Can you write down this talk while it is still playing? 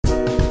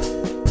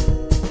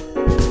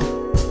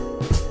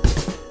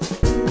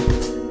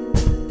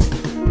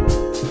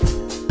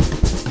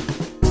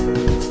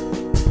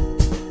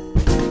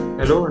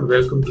Hello and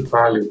welcome to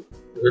Pali,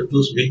 the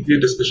Webnew's weekly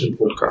discussion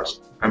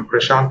podcast. I'm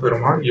Prashant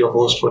Verma, your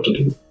host for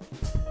today.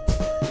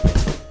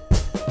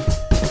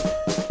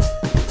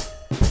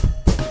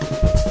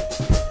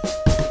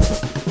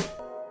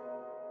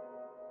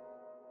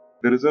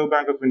 The Reserve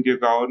Bank of India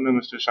Governor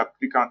Mr.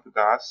 Shaktikant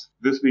Das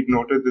this week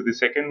noted that the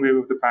second wave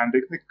of the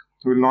pandemic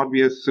will not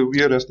be as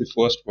severe as the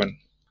first one.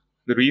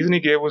 The reason he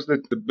gave was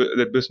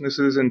that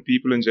businesses and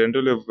people in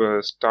general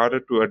have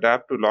started to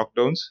adapt to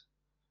lockdowns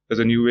as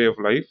a new way of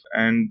life,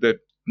 and that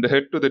the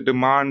hit to the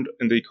demand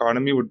in the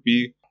economy would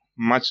be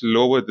much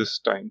lower this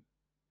time.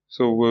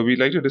 So we'd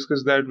like to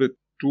discuss that with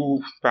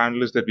two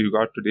panelists that we've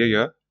got today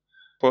here.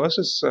 First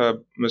is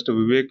Mr.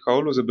 Vivek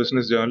Kaul, who's a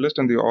business journalist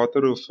and the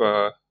author of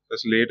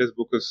his latest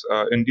book is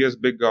India's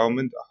Big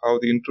Government, How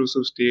the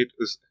Intrusive State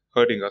is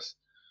Hurting Us.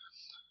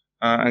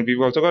 And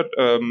we've also got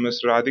Ms.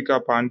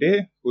 Radhika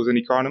Pandey, who's an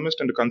economist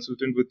and a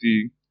consultant with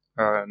the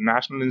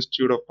National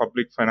Institute of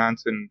Public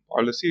Finance and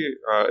Policy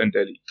in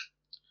Delhi.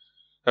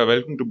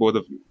 Welcome to both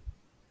of you.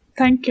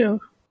 Thank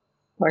you.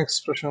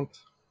 Thanks, Prashant.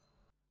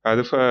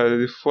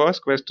 The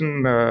first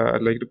question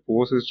I'd like to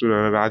pose is to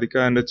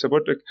Radhika, and it's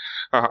about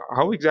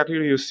how exactly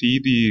do you see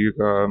the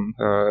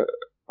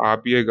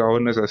RBI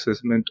governor's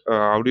assessment?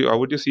 How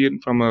would you see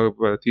it from a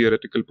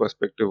theoretical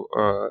perspective?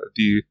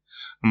 The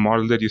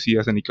model that you see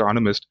as an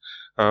economist,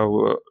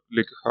 what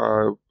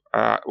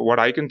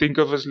I can think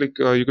of is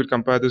you could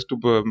compare this to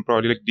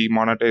probably like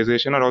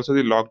demonetization or also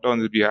the lockdown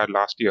that we had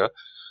last year.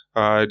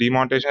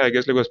 Demonetization, I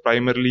guess, was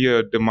primarily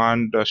a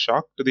demand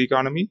shock to the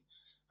economy,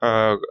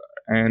 and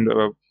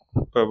the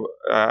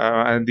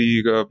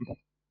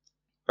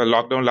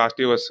lockdown last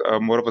year was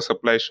more of a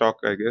supply shock,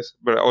 I guess.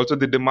 But also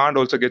the demand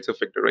also gets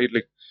affected,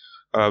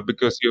 right?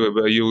 Because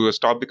you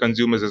stop the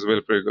consumers as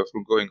well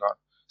from going on.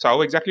 So how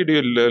exactly do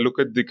you look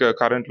at the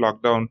current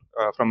lockdown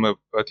from a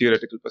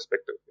theoretical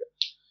perspective?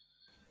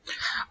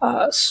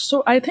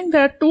 So I think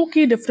there are two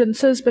key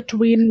differences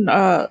between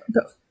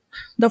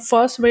the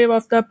first wave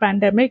of the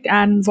pandemic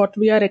and what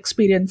we are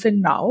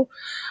experiencing now.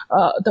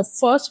 The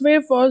first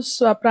wave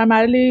was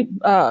primarily,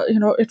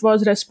 it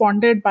was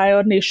responded by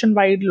a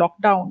nationwide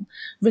lockdown,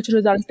 which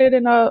resulted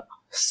in a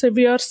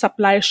severe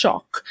supply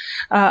shock,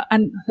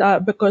 and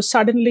because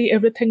suddenly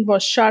everything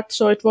was shut,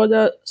 so it was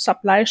a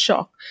supply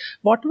shock.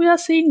 What we are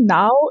seeing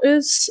now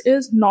is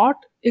not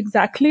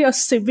exactly a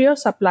severe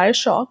supply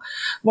shock.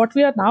 What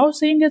we are now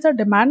seeing is a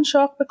demand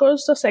shock,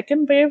 because the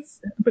second wave,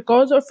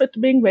 because of it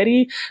being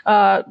very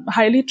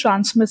highly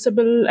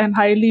transmissible and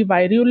highly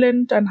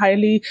virulent and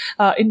highly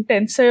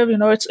intensive,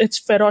 it's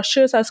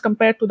ferocious as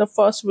compared to the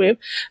first wave.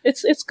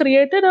 It's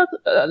created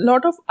a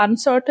lot of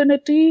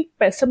uncertainty,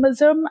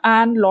 pessimism,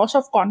 and loss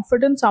of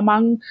confidence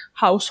among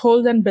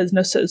households and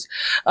businesses.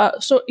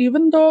 So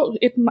even though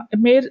it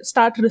may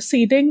start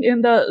receding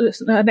in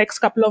the next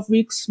couple of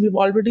weeks, we've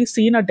already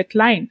seen a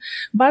decline.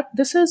 But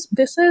this is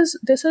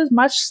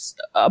much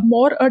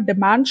more a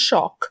demand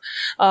shock,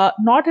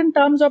 not in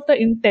terms of the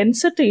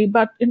intensity,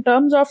 but in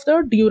terms of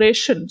the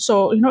duration.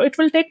 So it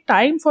will take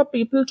time for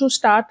people to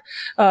start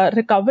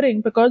recovering,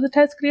 because it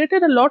has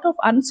created a lot of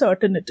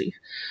uncertainty.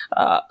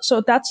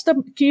 So that's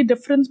the key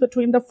difference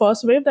between the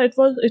first wave. That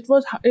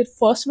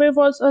first wave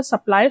was a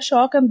supply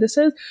shock, and this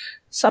is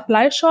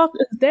supply shock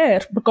is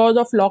there because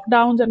of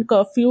lockdowns and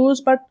curfews,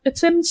 but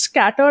it's in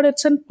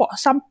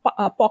some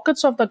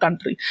pockets of the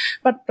country.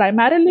 But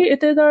primarily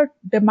it is a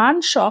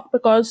demand shock,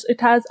 because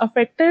it has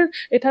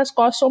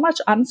caused so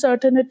much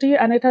uncertainty,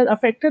 and it has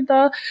affected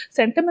the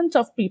sentiments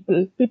of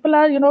people. People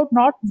are,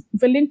 not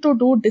willing to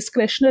do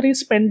discretionary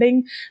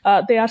spending.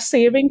 They are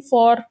saving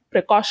for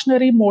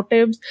precautionary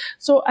motives.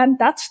 So, and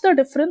that's the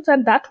difference,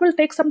 and that will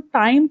take some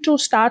time to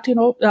start,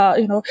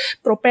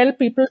 propel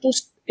people to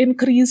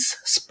increase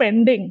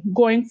spending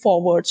going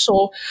forward.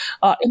 So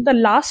in the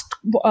last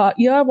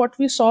year, what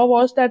we saw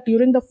was that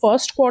during the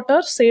first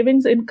quarter,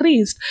 savings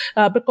increased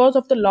because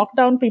of the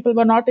lockdown. People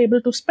were not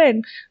able to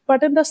spend.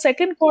 But in the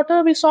second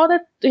quarter, we saw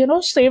that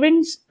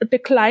savings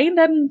declined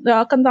and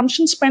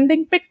consumption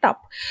spending picked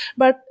up.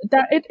 But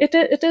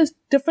it is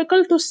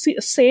difficult to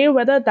say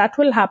whether that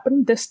will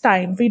happen this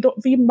time.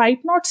 We might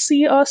not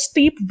see a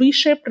steep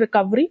V-shaped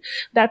recovery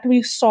that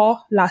we saw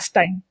last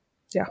time.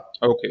 Yeah.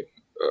 Okay.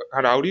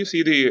 How do you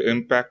see the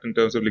impact in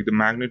terms of the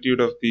magnitude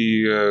of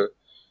the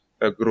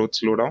growth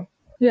slowdown?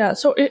 Yeah,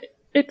 so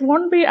it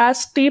won't be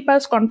as steep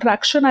as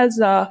contraction as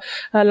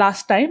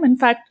last time. In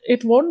fact,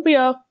 it won't be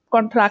a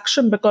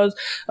contraction, because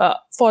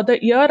for the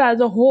year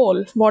as a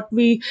whole, what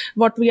we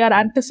are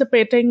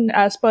anticipating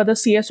as per the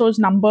CSO's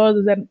numbers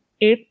is an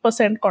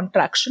 8%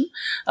 contraction.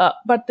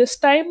 But this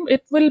time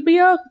it will be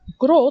a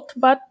growth.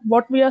 But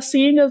what we are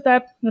seeing is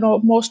that,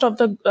 most of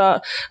the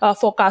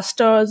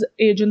forecasters,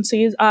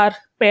 agencies are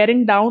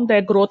paring down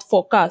their growth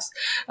forecast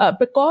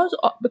because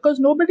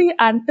nobody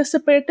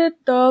anticipated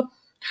the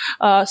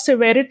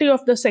severity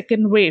of the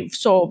second wave.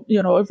 So,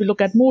 if you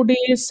look at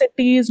Moody's,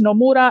 Cities,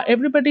 Nomura,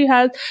 everybody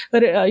has,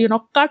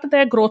 cut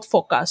their growth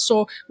forecast.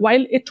 So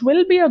while it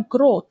will be a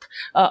growth,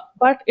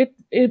 but it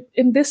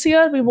in this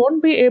year, we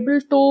won't be able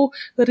to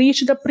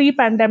reach the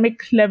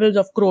pre-pandemic levels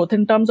of growth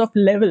in terms of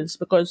levels,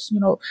 because,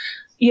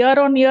 year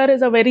on year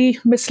is a very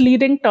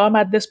misleading term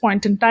at this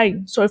point in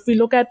time. So if we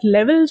look at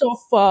levels of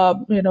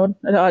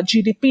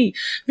GDP,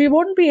 we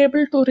won't be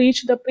able to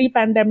reach the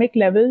pre-pandemic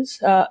levels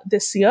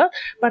this year.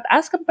 But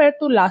as compared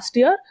to last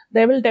year,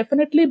 there will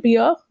definitely be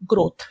a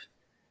growth.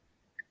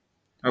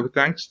 Okay,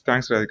 thanks,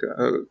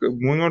 Radhika.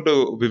 Moving on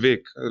to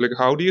Vivek, like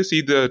how do you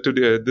see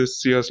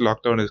this year's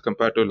lockdown as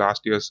compared to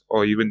last year's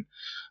or even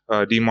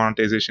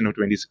demonetization of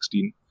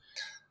 2016?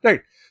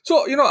 Right.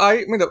 So,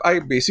 I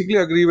basically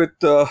agree with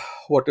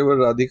whatever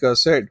Radhika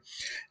said.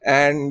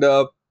 And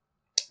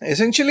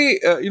essentially,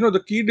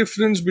 the key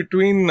difference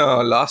between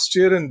last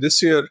year and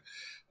this year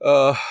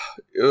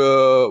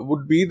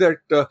would be that,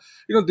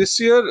 this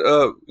year,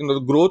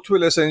 the growth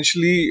will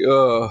essentially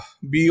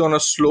be on a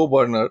slow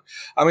burner.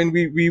 I mean,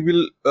 we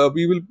will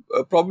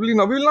probably,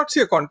 we will not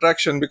see a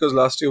contraction because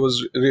last year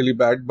was really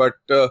bad, but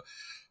the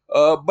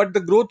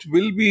growth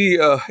will be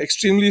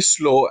extremely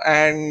slow,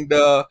 and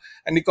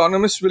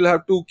economists will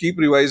have to keep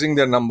revising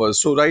their numbers.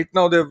 So right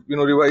now they've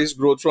revised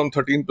growth from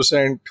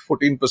 13%,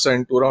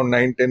 14% to around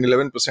 9, 10,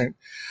 11%.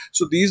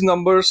 So these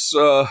numbers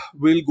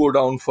will go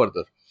down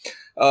further,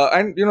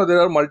 and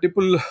there are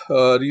multiple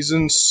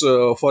reasons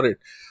for it.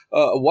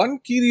 One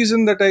key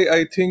reason that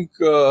I think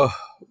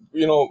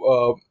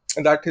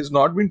that has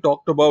not been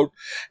talked about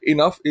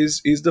enough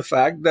is the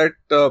fact that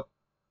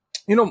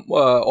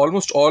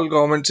almost all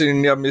governments in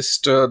India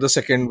missed the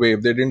second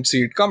wave. They didn't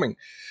see it coming,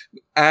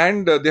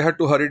 and they had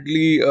to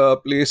hurriedly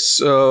put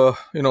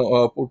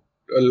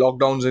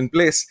lockdowns in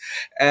place,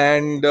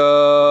 and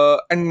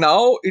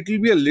now it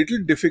will be a little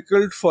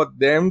difficult for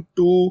them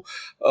to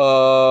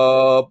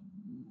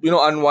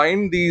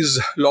unwind these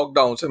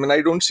lockdowns. I mean,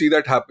 I don't see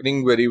that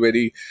happening very,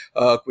 very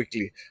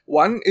quickly.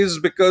 One is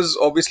because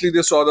obviously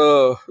they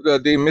saw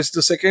they missed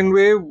the second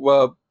wave.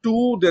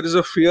 Two, there is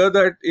a fear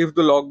that if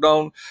the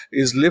lockdown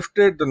is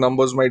lifted, the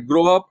numbers might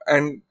grow up,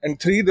 and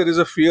three, there is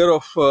a fear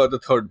of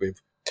the third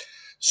wave.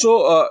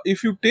 So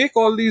if you take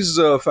all these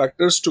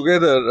factors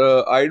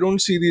together, I don't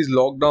see these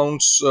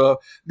lockdowns,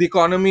 the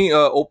economy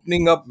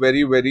opening up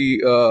very, very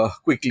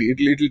quickly.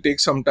 It'll take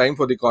some time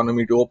for the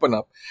economy to open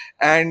up,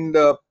 and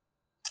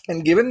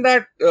given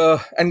that,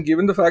 and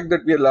given the fact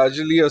that we are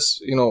largely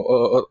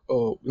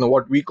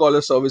what we call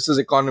a services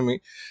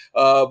economy,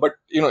 but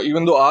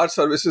even though our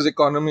services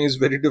economy is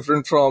very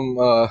different from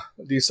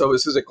the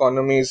services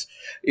economies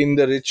in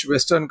the rich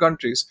Western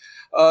countries,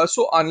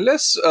 so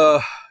unless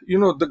the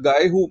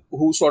guy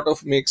who sort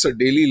of makes a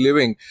daily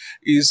living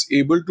is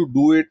able to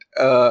do it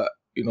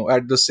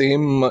at the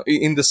same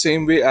in the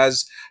same way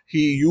as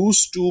he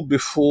used to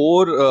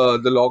before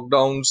the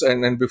lockdowns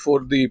and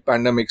before the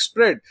pandemic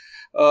spread,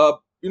 the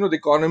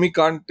economy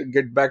can't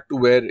get back to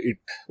where it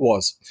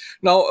was.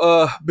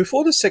 Now,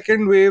 before the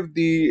second wave,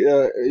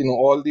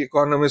 all the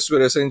economists were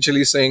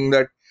essentially saying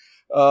that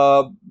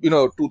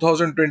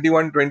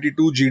 2021-22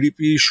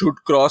 GDP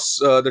should cross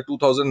the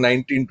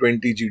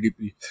 2019-20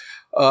 GDP.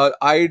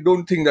 I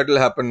don't think that will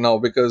happen now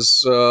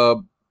because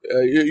so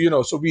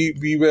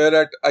we were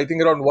at, I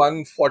think, around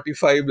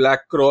 145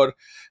 lakh crore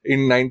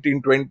in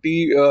 1920.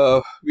 We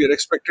are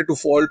expected to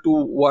fall to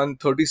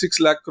 136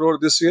 lakh crore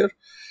this year.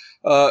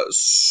 In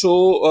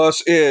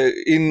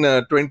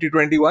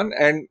 2021,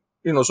 and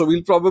so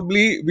we'll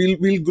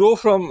grow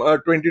from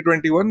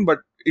 2021,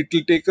 but it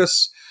will take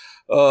us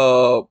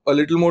a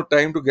little more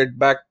time to get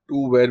back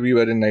to where we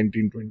were in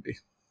 1920.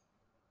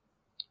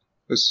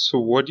 So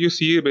what you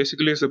see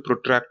basically is a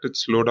protracted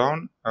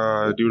slowdown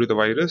due to the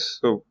virus.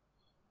 So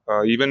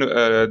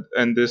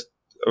and there's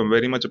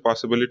very much a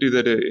possibility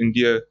that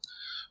India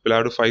will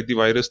have to fight the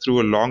virus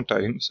through a long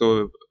time.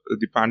 So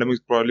the pandemic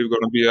is probably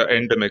going to be an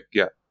endemic.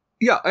 Yeah.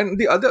 Yeah, and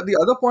the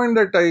other point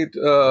that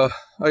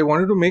I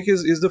wanted to make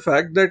is the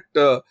fact that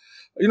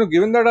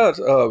given that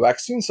our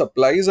vaccine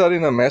supplies are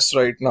in a mess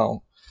right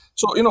now,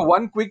 so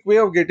one quick way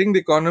of getting the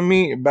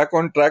economy back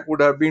on track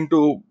would have been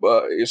to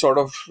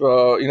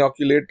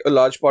inoculate a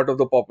large part of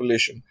the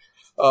population,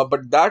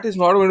 but that is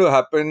not going to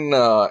happen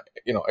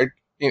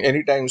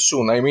anytime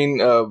soon. I mean,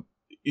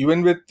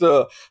 even with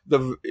the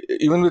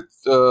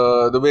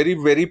very,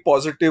 very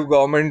positive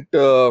government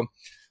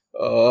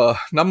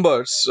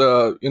numbers,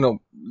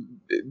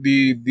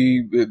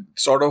 the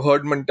sort of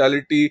herd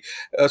mentality,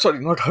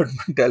 not herd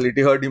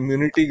mentality, herd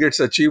immunity gets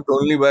achieved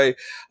only by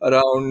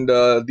around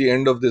the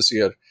end of this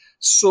year.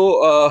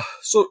 So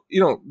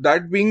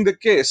that being the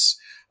case,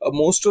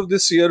 most of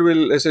this year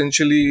will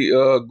essentially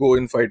go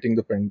in fighting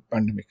the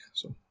pandemic.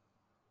 So,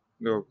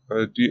 no,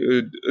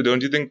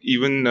 don't you think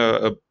even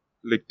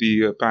like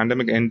the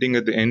pandemic ending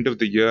at the end of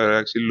the year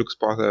actually looks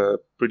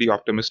pretty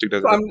optimistic,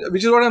 doesn't it?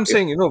 Which is what I'm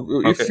saying.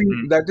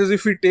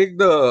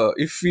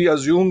 If we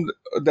assume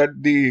that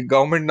the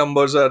government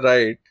numbers are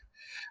right,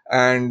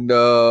 and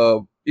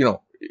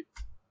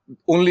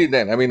only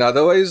then. I mean,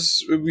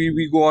 otherwise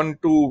we go on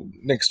to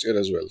next year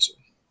as well. So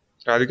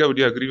Radhika, would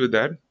you agree with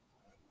that?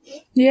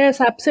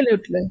 Yes,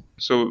 absolutely.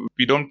 So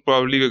we don't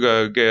probably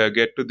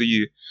get to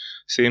the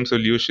same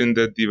solution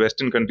that the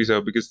Western countries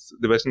have, because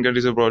the Western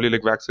countries have probably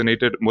like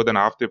vaccinated more than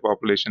half their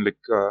population, like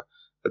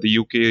the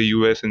UK,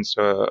 US, and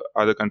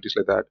other countries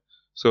like that.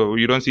 So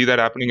you don't see that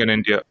happening in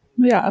India.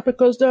 Yeah,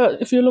 because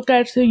if you look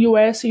at the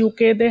US,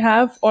 UK, they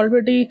have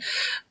already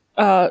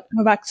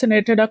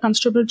vaccinated a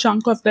considerable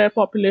chunk of their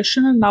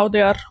population, and now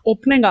they are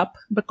opening up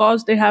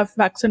because they have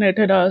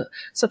vaccinated a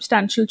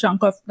substantial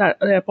chunk of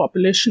their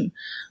population.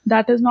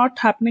 That is not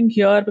happening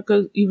here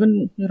because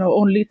even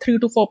only 3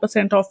 to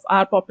 4% of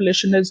our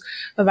population is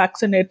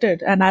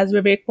vaccinated, and as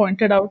Vivek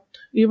pointed out,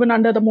 even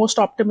under the most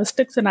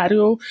optimistic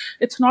scenario,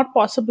 it's not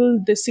possible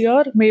this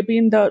year. Maybe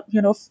in the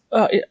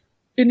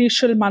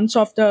initial months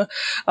of the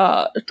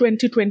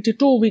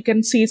 2022, we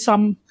can see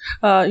some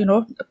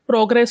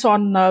progress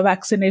on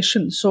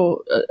vaccination.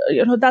 So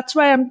that's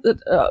why I'm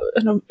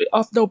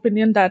of the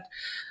opinion that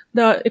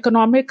the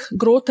economic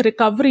growth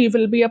recovery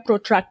will be a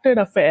protracted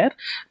affair,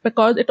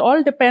 because it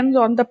all depends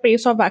on the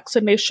pace of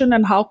vaccination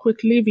and how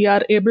quickly we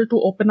are able to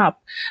open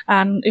up.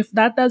 And if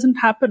that doesn't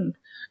happen,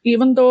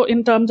 even though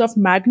in terms of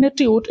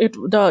magnitude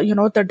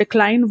the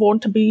decline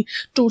won't be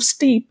too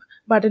steep,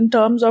 but in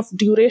terms of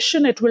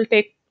duration it will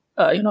take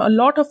a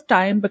lot of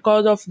time,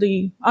 because of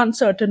the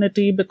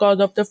uncertainty,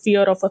 because of the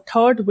fear of a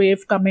third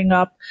wave coming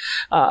up.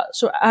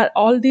 So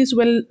all these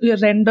will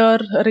render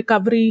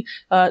recovery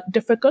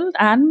difficult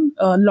and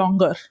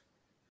longer.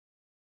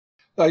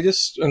 I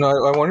just, I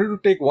wanted to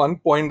take one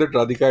point that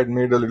Radhika had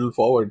made a little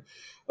forward.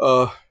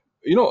 Uh,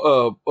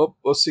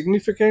 a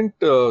significant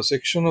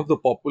section of the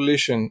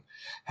population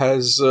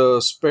has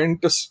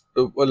spent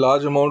a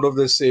large amount of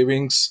their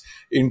savings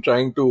in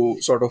trying to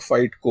sort of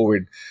fight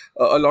COVID.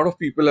 A lot of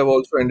people have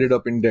also ended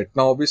up in debt.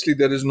 Now, obviously,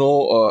 there is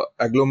no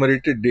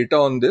agglomerated data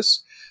on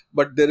this,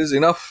 but there is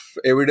enough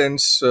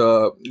evidence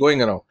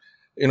going around.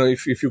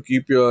 If you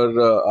keep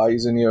your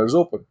eyes and ears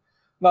open.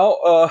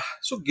 Now,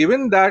 so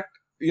given that,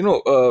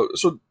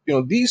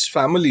 these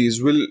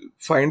families will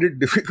find it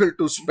difficult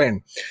to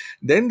spend.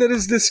 Then there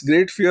is this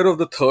great fear of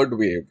the third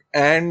wave,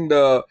 and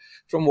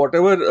from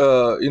whatever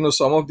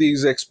some of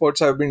these experts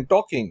have been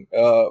talking,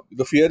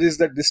 the fear is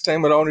that this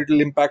time around it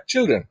will impact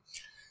children.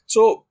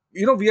 So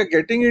we are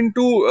getting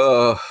into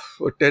a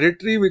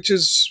territory which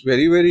is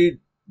very, very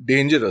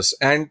dangerous,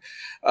 and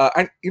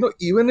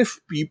even if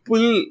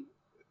people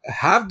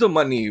have the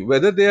money,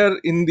 whether they are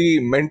in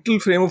the mental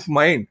frame of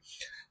mind,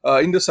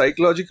 in the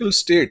psychological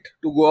state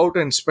to go out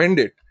and spend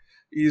it,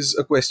 is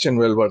a question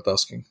well worth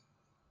asking.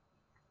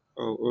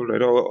 Oh, all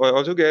right.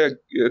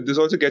 This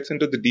also gets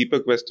into the deeper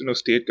question of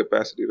state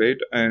capacity, right?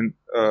 And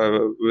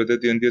whether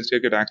the Indian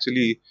state could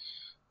actually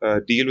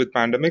deal with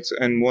pandemics,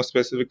 and more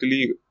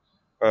specifically,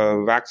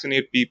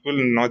 vaccinate people,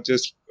 not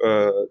just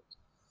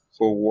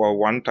for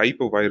one type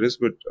of virus,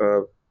 but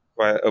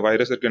a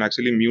virus that can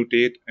actually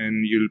mutate,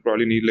 and you'll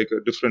probably need like a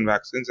different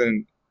vaccines,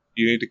 and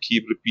you need to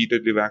keep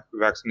repeatedly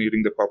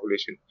vaccinating the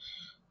population.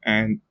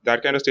 And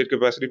that kind of state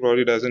capacity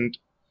probably doesn't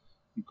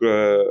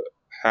uh,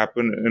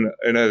 happen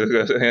in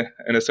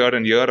a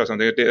certain year or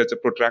something. It's a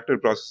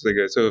protracted process, I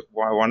guess. So if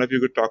one of you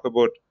could talk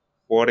about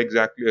what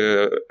exactly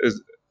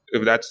is,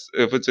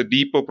 if it's a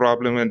deeper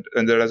problem, and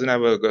there doesn't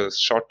have a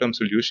short-term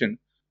solution,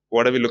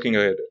 what are we looking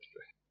at?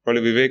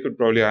 Probably Vivek could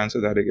probably answer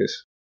that, I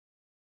guess.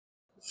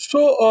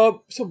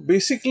 So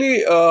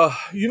basically,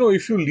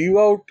 if you leave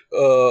out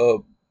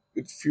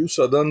a few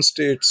southern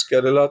states,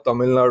 Kerala,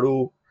 Tamil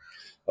Nadu,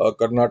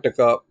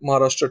 Karnataka,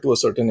 Maharashtra to a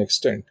certain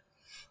extent,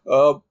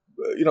 uh,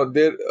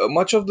 there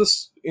much of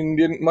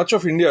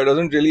India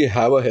doesn't really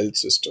have a health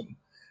system,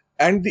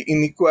 and the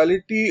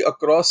inequality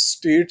across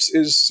states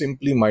is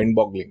simply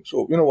mind-boggling.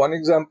 So one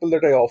example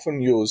that I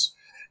often use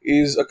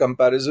is a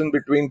comparison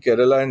between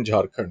Kerala and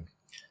Jharkhand.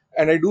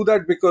 And I do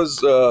that because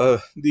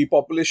the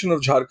population of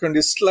Jharkhand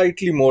is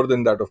slightly more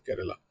than that of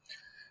Kerala.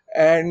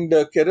 And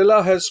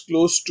Kerala has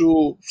close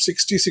to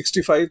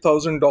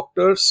 65,000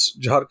 doctors.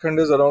 Jharkhand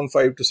is around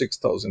 5 to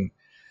 6,000.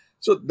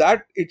 So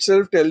that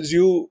itself tells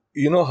you,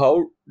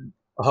 how,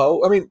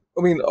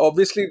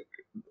 obviously,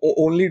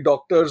 only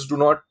doctors do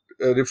not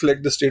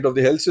reflect the state of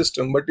the health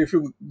system. But if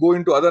you go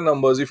into other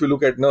numbers, if you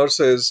look at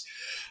nurses,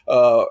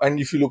 and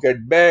if you look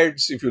at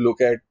beds, if you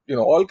look at,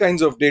 all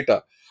kinds of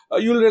data,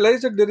 you'll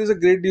realize that there is a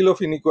great deal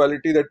of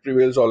inequality that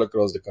prevails all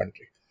across the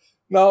country.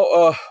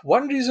 Now,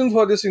 one reason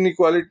for this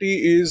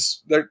inequality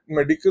is that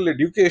medical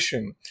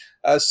education,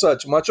 as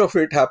such, much of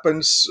it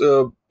happens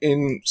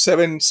in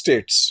 7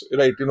 states,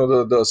 right?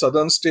 The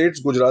southern states,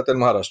 Gujarat and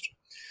Maharashtra.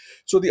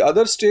 So the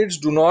other states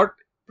do not,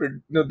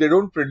 they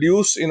don't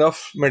produce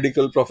enough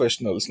medical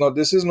professionals. Now,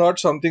 this is not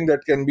something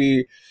that can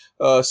be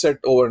set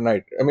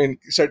overnight.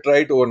 Set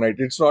right overnight.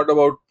 It's not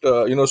about,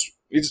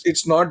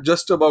 it's not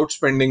just about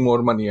spending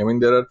more money.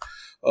 There are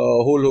a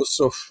whole host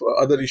of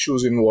other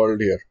issues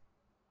involved here.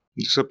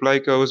 The supply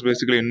curve is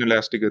basically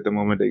inelastic at the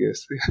moment, I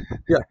guess.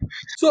 Yeah.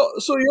 So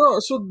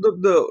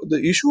the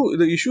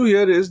issue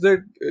here is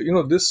that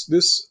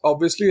this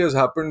obviously has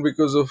happened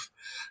because of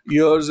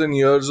years and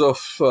years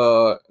of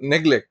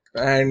neglect,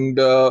 and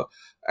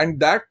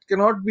that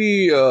cannot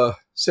be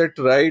set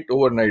right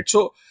overnight.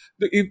 So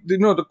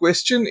the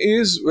question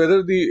is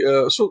whether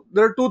so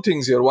there are two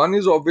things here. One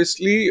is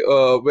obviously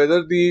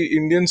whether the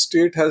Indian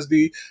state has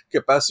the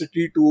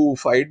capacity to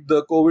fight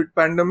the COVID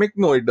pandemic.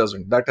 No, it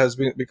doesn't. That has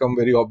become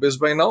very obvious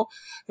by now.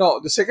 Now,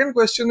 the second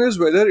question is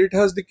whether it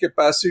has the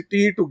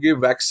capacity to give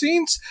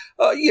vaccines.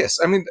 Yes,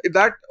 I mean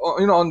that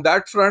on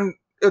that front,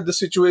 the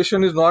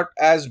situation is not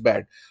as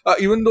bad.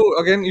 Even though,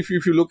 again, if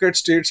you look at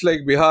states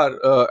like Bihar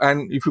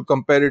and if you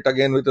compare it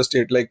again with a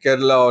state like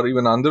Kerala or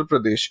even Andhra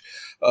Pradesh,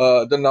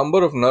 the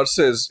number of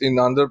nurses in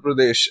Andhra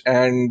Pradesh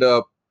and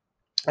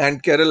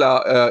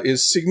Kerala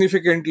is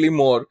significantly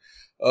more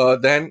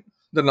than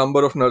the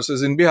number of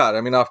nurses in Bihar.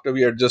 I mean, after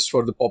we adjust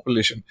for the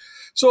population,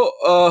 so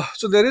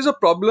there is a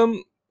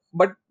problem,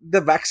 but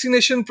the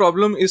vaccination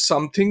problem is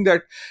something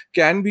that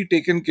can be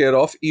taken care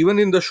of even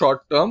in the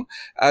short term,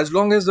 as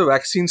long as the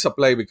vaccine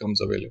supply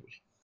becomes available.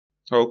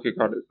 Okay,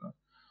 got it.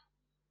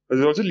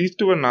 It also leads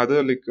to another,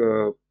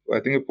 I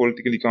think, a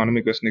political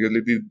economic question.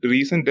 Like the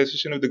recent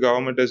decision of the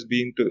government has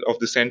been of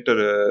the center,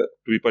 to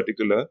be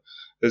particular,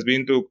 has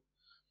been to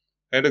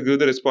kind of give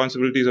the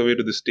responsibilities away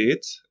to the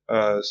states.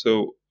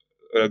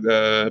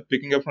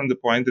 Picking up from the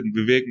point that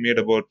Vivek made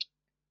about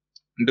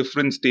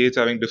different states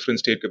having different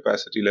state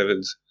capacity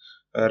levels.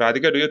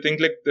 Radhika, do you think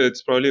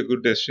it's probably a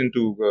good decision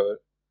to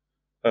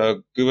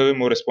give away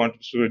more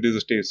responsibility to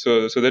the states,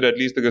 so that at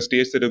least the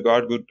states that have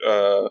got good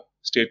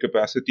state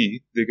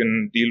capacity, they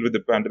can deal with the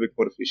pandemic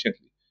more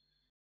efficiently?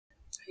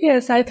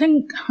 Yes, I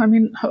think,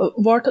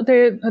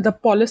 the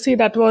policy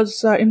that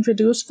was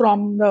introduced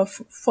from the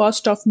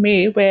 1st of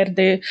May, where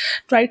they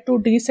tried to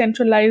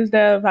decentralize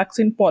their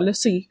vaccine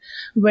policy,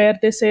 where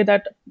they say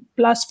that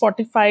plus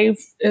 45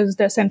 is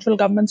the central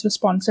government's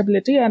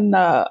responsibility, and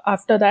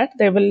after that,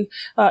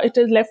 it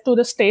is left to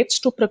the states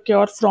to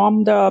procure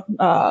from the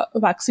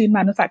vaccine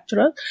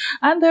manufacturer.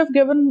 And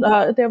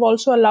they've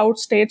also allowed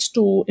states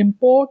to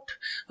import,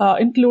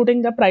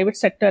 including the private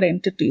sector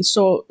entities.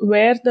 So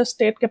where the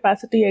state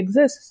capacity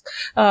exists,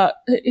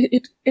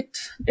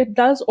 it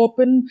does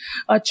open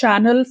a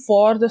channel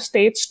for the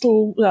states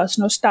to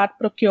start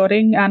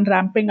procuring and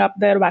ramping up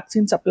their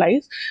vaccine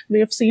supplies. We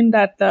have seen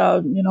that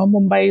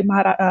Mumbai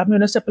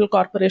Municipal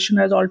Corporation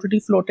has already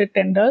floated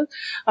tenders.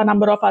 A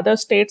number of other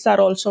states are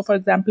also, for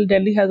example,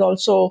 Delhi has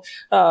also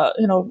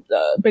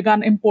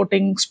begun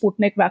importing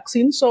Sputnik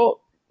vaccines. So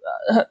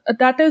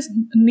that is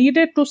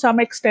needed to some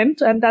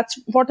extent, and that's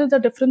what is the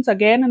difference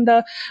again in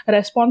the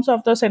response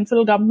of the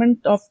central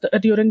government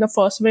during the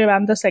first wave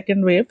and the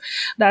second wave,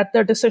 that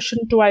the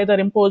decision to either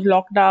impose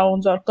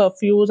lockdowns or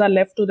curfews are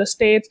left to the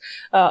states.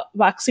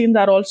 Vaccines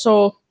are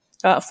also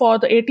for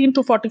the 18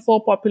 to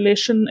 44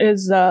 population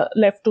is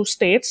left to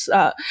states,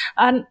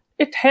 and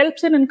it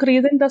helps in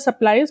increasing the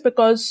supplies,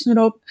 because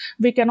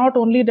we cannot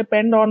only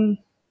depend on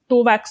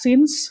two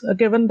vaccines,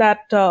 given that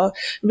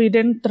we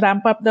didn't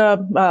ramp up the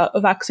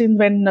vaccine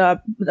when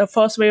the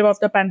first wave of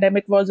the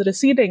pandemic was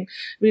receding.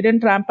 We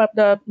didn't ramp up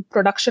the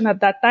production at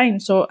that time.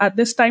 So at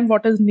this time,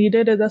 what is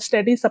needed is a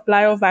steady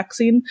supply of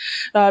vaccine,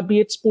 be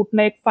it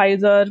Sputnik,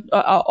 Pfizer,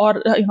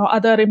 or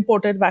other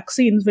imported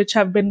vaccines, which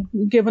have been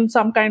given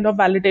some kind of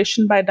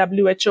validation by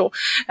WHO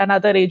and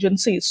other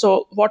agencies.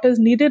 So what is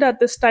needed at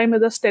this time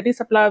is a steady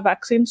supply of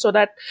vaccine, so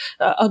that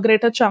a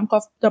greater chunk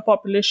of the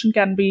population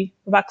can be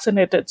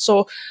vaccinated.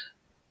 So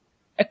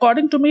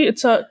according to me,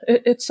 it's a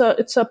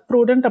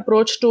prudent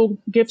approach to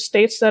give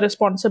states the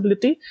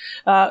responsibility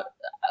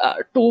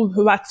to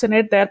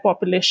vaccinate their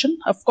population.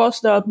 Of course,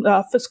 the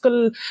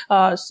fiscal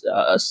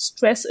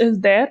stress is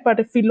there, but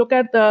if we look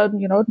at the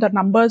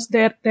numbers,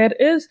 there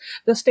is,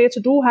 the states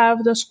do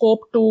have the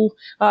scope to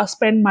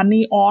spend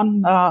money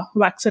on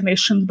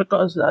vaccinations,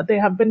 because they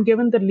have been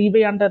given the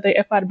leeway under the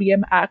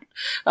FRBM Act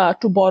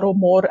to borrow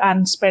more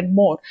and spend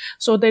more.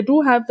 So they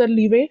do have the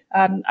leeway,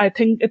 and I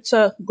think it's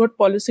a good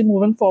policy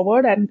moving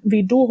forward. And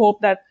we do hope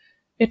that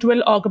it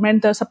will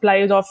augment the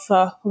supplies of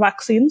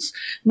vaccines.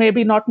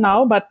 Maybe not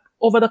now, but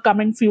over the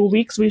coming few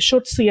weeks, we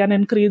should see an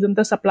increase in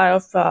the supply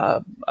of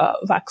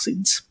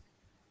vaccines.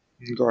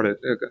 Got it.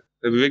 Okay.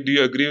 Vivek, do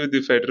you agree with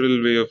the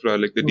federal way of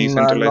the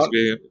decentralized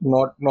way?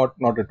 Not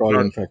at all.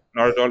 In fact,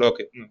 not at all.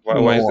 Okay.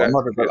 Why is that?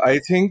 Not at all. I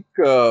think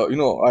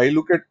I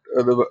look at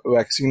the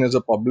vaccine as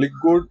a public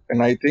good,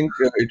 and I think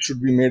it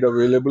should be made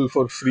available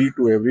for free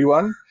to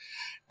everyone.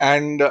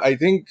 And I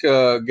think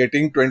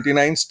getting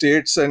 29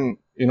 states and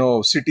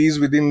cities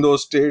within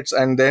those states,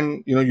 and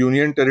then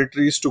union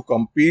territories to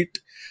compete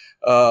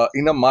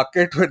in a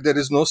market where there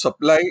is no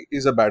supply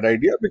is a bad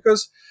idea,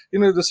 because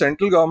if the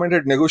central government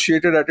had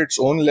negotiated at its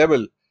own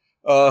level,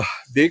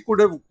 they could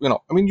have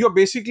you're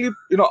basically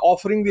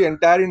offering the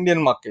entire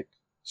Indian market.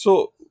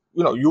 So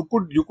you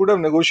could have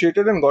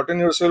negotiated and gotten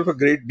yourself a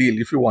great deal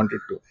if you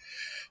wanted to.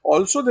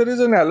 Also, there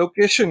is an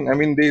allocation. I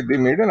mean, they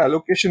made an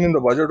allocation in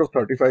the budget of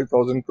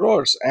 35,000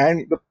 crores,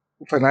 and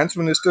finance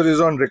minister is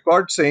on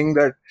record saying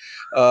that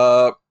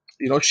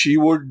she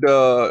would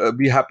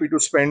be happy to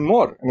spend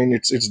more. I mean,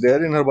 it's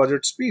there in her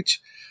budget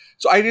speech.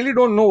 So I really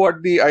don't know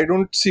I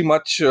don't see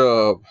much.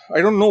 I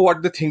don't know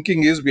what the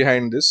thinking is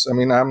behind this. I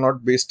mean, I'm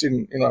not based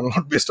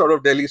out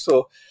of Delhi,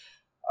 so.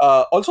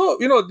 Also,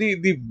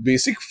 the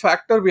basic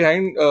factor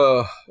behind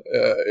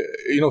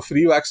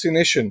free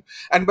vaccination,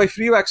 and by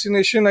free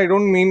vaccination, I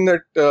don't mean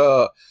that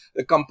the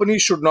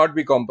companies should not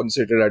be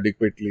compensated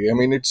adequately. I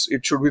mean, it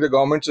should be the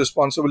government's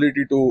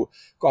responsibility to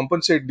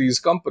compensate these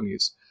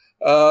companies.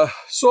 There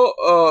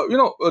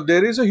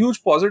is a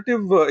huge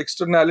positive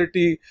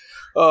externality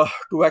to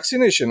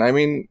vaccination. I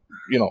mean,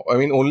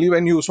 only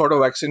when you sort of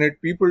vaccinate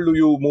people do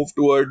you move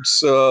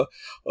towards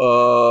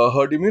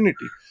herd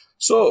immunity.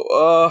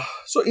 So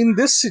in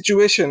this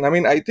situation, I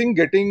mean, I think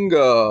getting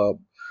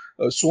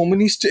so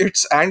many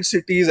states and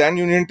cities and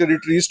union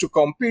territories to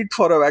compete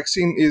for a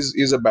vaccine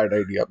is a bad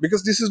idea,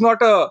 because this is not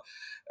the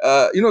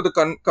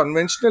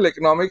conventional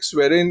economics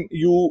wherein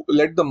you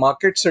let the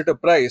market set a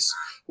price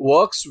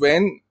works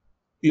when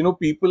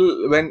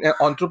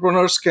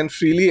entrepreneurs can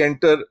freely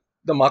enter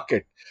the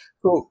market.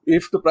 So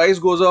if the price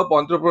goes up,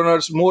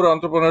 more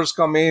entrepreneurs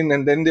come in,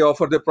 and then they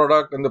offer their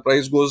product and the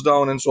price goes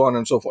down, and so on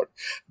and so forth.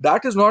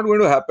 That is not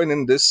going to happen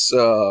in this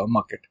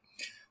market.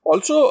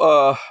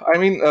 Also,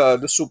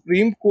 the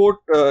Supreme Court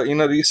in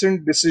a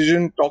recent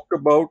decision talked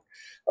about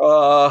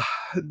recent.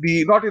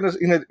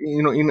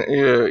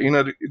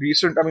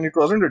 I mean, it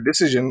wasn't a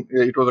decision;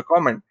 it was a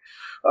comment.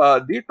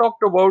 They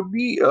talked about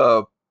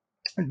the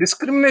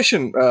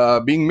discrimination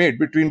being made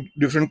between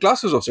different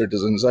classes of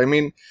citizens. I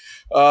mean,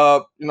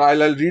 I'll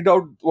read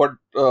out what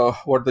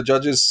the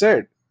judges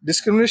said.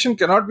 Discrimination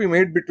cannot be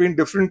made between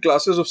different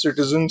classes of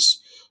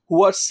citizens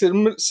who are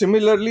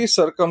similarly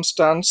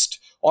circumstanced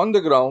on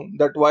the ground,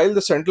 that while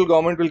the central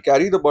government will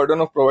carry the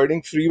burden of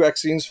providing free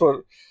vaccines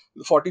for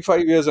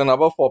 45 years and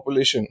above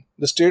population,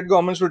 the state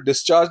governments will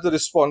discharge the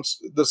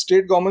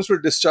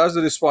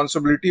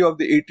responsibility of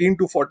the 18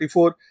 to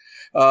 44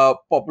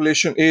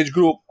 population age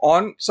group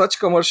on such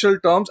commercial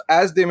terms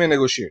as they may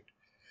negotiate.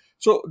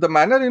 So the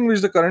manner in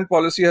which the current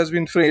policy has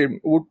been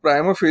framed would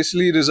prima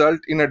facie result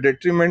in a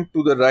detriment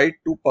to the right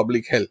to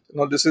public health.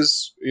 Now, this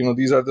is,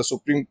 these are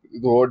the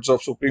words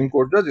of Supreme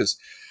Court judges.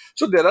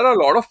 So there are a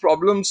lot of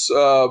problems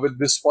with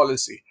this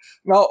policy.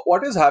 Now,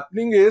 what is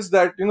happening is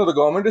that, the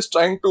government is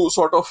trying to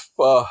sort of,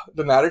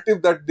 the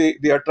narrative that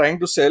they are trying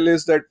to sell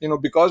is that,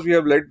 because we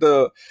have let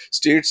the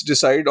states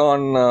decide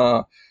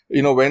on,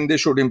 when they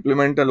should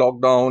implement a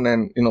lockdown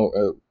and,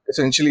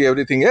 essentially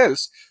everything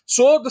else,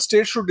 so the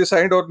state should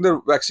decide on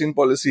the vaccine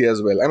policy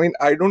as well. I mean,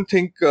 I don't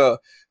think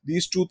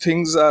these two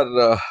things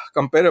are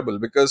comparable,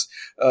 because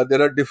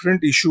there are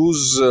different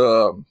issues.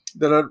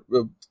 There are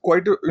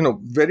quite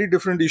very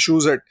different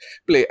issues at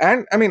play.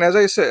 And I mean, as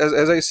I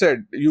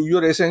said,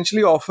 you're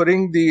essentially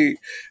offering the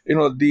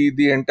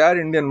entire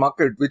Indian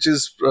market, which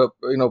is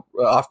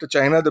after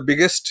China the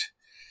biggest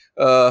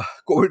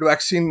COVID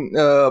vaccine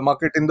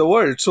market in the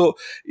world. So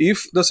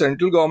if the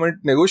central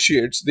government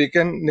negotiates, they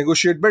can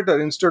negotiate better,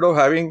 instead of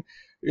having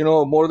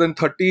more than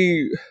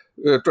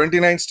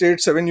 29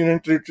 states, 7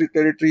 union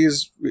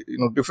territories,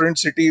 different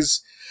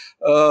cities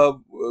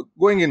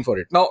going in for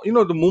it. Now, the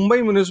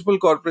Mumbai Municipal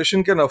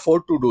Corporation can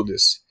afford to do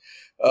this.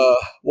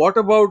 What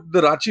about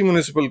the Ranchi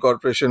Municipal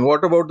Corporation?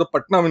 What about the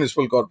Patna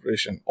Municipal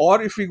Corporation?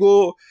 Or if we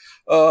go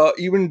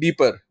even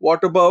deeper,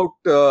 what about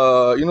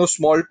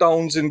small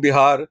towns in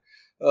Bihar,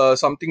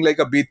 something like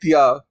a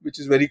Betia, which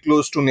is very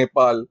close to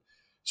Nepal?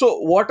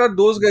 So what are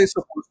those guys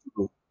supposed to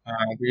do?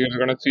 We are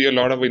going to see a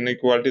lot of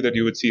inequality that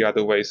you would see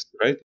otherwise,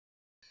 right?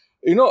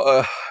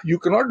 You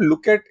cannot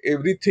look at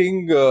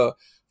everything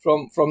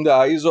from the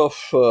eyes of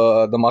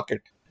the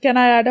market. Can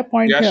I add a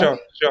point Yeah, here?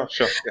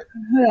 sure.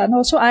 Yeah,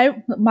 no. So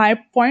my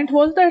point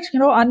was that,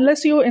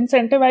 unless you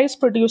incentivize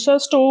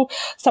producers to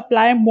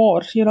supply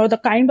more, the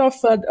kind of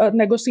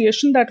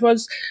negotiation that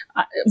was,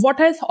 what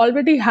has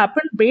already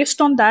happened.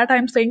 Based on that,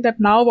 I'm saying that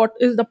now what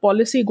is the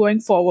policy going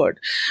forward?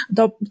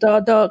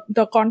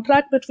 The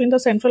contract between the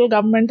central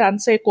government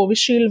and say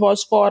Covishield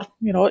was for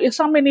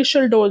some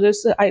initial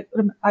doses. I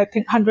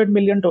think 100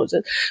 million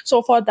doses.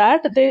 So for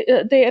that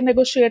they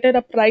negotiated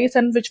a price,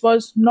 and which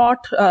was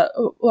not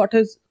what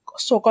is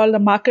so-called the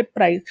market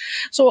price.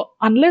 So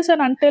unless and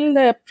until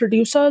the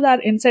producers are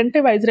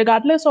incentivized,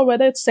 regardless of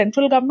whether it's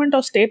central government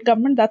or state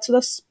government, that's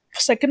the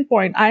second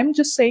point. I'm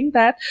just saying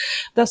that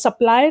the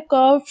supply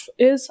curve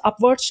is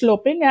upward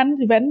sloping,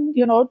 and when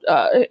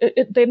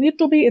they need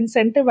to be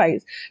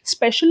incentivized,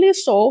 especially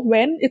so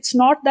when it's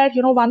not that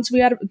once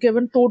we are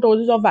given 2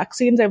 doses of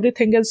vaccines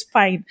everything is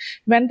fine.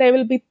 When there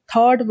will be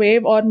third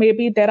wave, or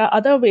maybe there are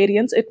other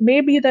variants, it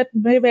may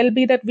well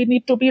be that we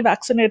need to be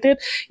vaccinated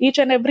each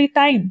and every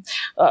time.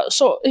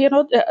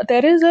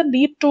 There is a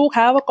need to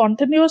have a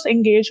continuous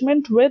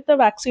engagement with the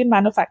vaccine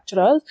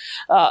manufacturers,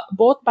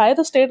 both by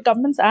the state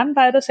governments and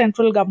by the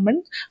central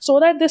government, so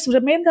that this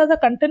remains as a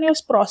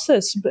continuous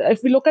process.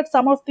 If we look at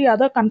some of the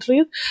other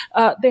countries,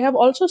 they have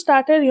also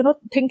started,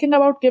 thinking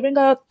about giving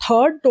a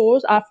third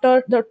dose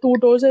after the 2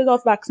 doses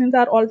of vaccines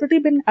are already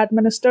been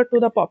administered to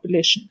the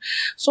population.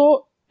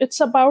 So it's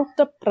about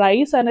the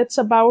price, and it's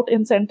about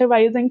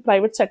incentivizing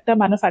private sector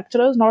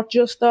manufacturers, not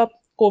just the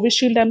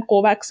Covishield and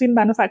Covaxin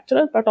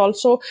manufacturers, but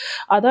also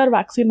other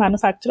vaccine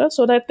manufacturers,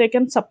 so that they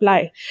can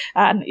supply.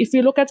 And if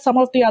you look at some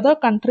of the other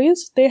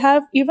countries, they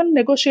have even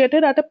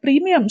negotiated at a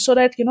premium so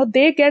that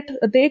they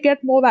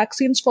get more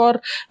vaccines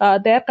for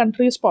their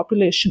country's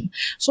population.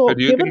 So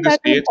Do you think the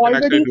states can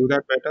actually do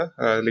that better?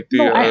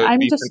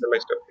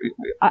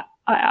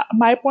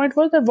 My point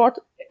was that what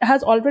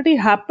has already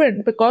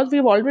happened, because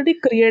we've already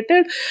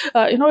created,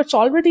 it's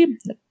already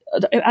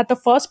at the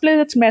first place,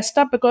 it's messed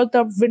up because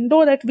the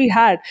window that we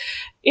had,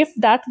 if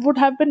that would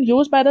have been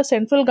used by the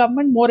central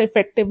government more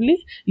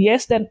effectively,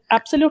 yes, then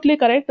absolutely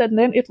correct, and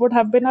then it would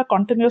have been a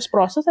continuous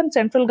process and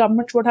central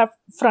government would have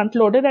front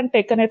loaded and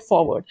taken it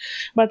forward.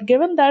 But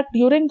given that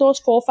during those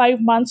 4-5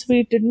 months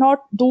we did not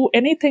do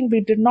anything, we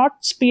did not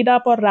speed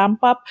up or ramp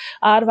up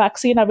our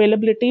vaccine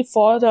availability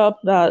for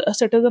the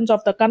citizens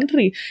of the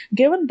country,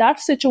 given that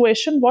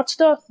situation, what's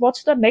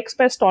the next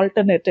best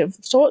alternative?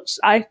 So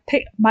I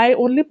think my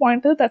only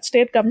point is that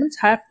state governments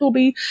have to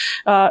be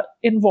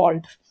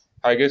involved.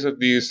 I guess if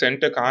the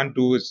center can't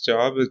do its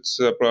job, it's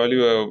probably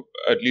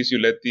at least you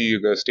let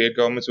the state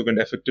governments who can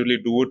effectively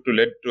do it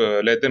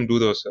to let them do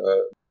those.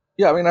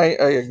 Yeah, I mean, I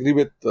agree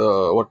with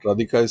what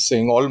Radhika is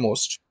saying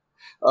almost.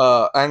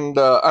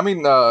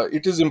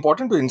 It is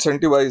important to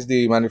incentivize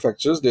the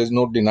manufacturers. There's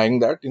no denying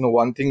that.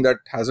 One thing that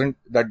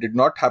did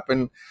not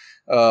happen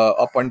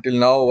up until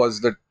now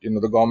was that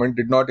the government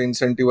did not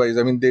incentivize.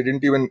 I mean, they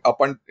didn't even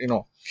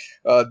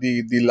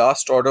the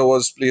last order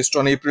was placed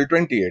on April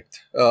 28th,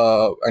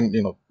 and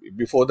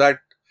before that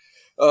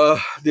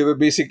they were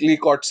basically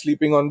caught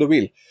sleeping on the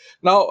wheel.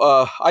 Now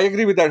I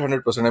agree with that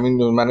 100%. I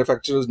mean,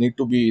 manufacturers need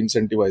to be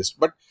incentivized,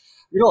 but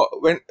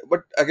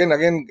but again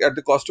at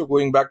the cost of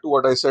going back to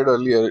what I said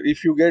earlier,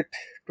 if you get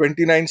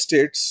 29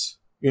 states,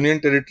 union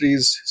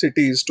territories,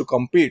 cities to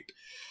compete,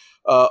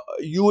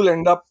 you will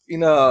end up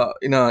in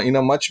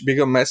a much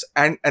bigger mess,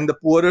 and the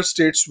poorer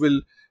states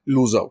will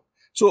lose out.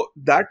 So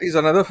that is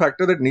another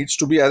factor that needs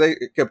to be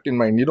kept in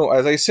mind.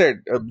 As I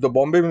said, the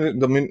Brihan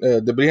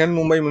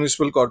Mumbai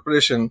Municipal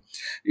Corporation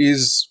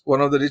is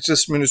one of the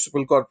richest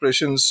municipal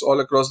corporations all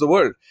across the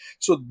world.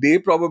 So they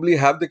probably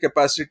have the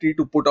capacity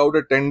to put out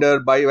a tender,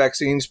 buy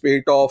vaccines, pay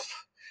it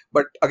off.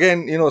 But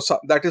again,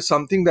 that is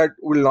something that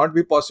will not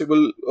be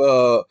possible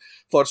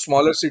for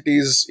smaller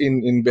cities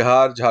in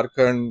Bihar,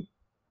 Jharkhand,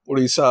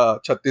 Odisha,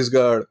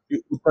 Chhattisgarh,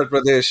 Uttar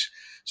Pradesh.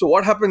 So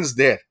what happens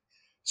there?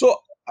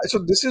 So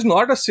this is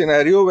not a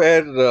scenario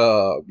where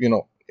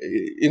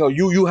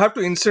you have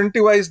to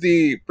incentivize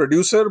the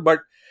producer,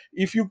 but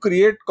if you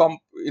create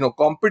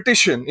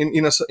competition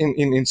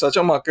in such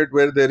a market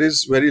where there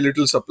is very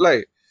little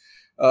supply,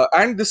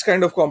 and this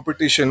kind of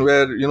competition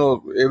where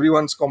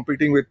everyone's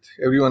competing with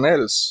everyone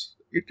else,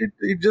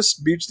 it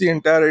just beats the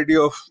entire idea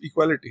of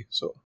equality.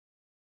 So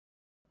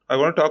I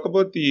want to talk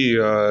about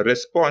the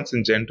response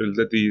in general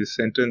that the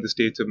center and the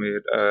states have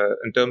made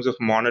in terms of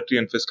monetary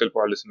and fiscal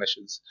policy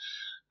measures.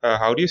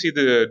 How do you see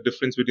the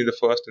difference between the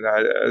first and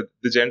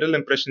the general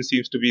impression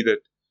seems to be that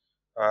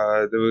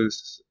there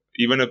was,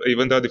 even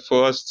though the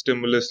first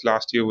stimulus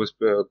last year was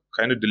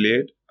kind of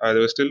delayed, there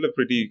was still a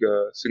pretty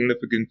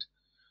significant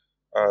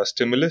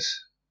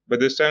stimulus. But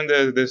this time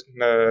there's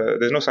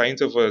no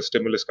signs of a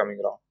stimulus coming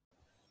around.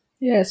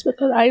 Yes,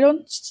 because I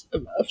don't,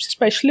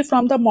 especially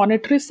from the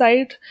monetary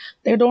side,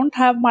 they don't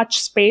have much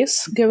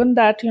space, given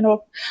that,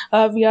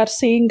 we are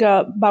seeing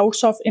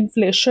bouts of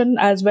inflation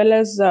as well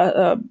as,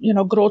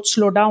 growth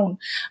slowdown.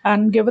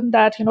 And given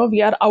that,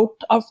 we are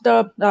out of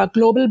the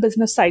global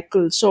business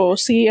cycle. So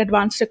see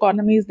advanced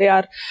economies,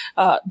 their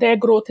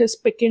growth is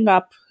picking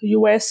up.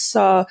 US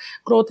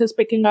growth is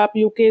picking up,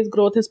 UK's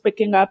growth is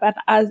picking up,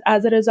 and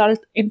as a result,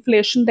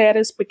 inflation there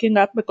is picking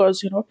up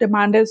because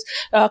demand is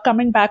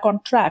coming back on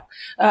track.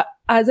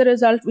 As a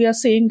result, we are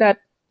seeing that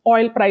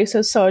oil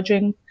prices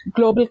surging,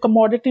 global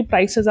commodity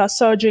prices are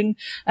surging,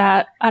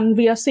 and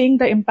we are seeing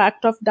the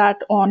impact of that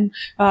on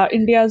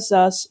India's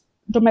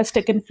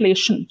domestic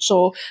inflation.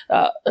 So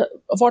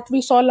what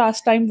we saw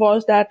last time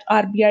was that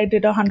RBI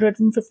did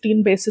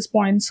 115 basis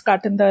points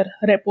cut in the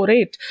repo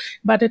rate,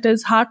 but it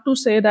is hard to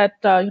say that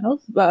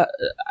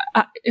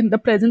in the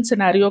present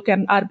scenario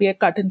can RBI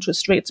cut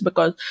interest rates,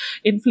 because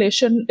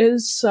inflation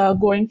is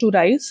going to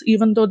rise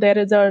even though there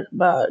is a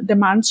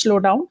demand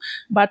slowdown.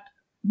 But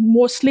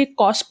mostly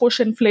cost push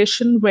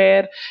inflation,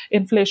 where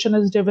inflation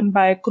is driven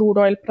by crude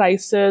oil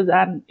prices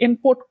and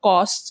input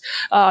costs,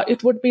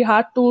 it would be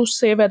hard to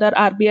say whether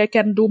RBI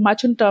can do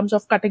much in terms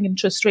of cutting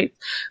interest rates.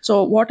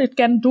 So what it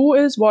can do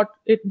is what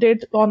it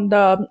did on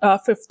the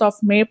 5th of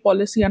May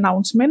policy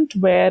announcement,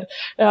 where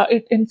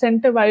it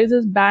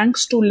incentivizes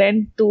banks to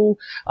lend to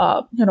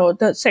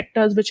the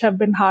sectors which have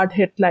been hard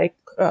hit, like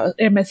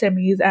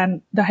MSMEs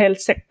and the health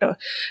sector.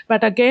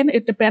 But again,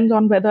 it depends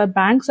on whether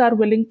banks are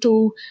willing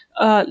to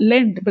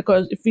lend,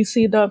 because if we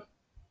see the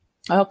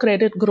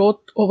credit growth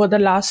over the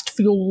last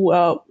few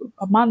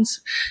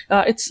months,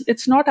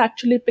 it's not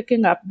actually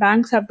picking up.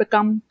 Banks have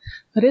become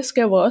risk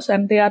averse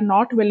and they are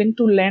not willing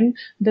to lend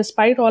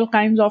despite all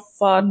kinds of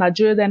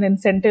nudges and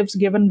incentives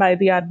given by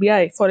the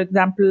RBI. For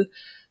example,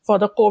 for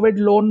the COVID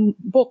loan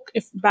book,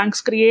 if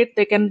banks create,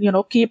 they can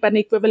keep an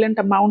equivalent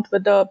amount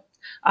with the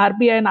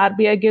RBI, and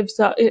RBI gives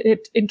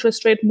it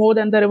interest rate more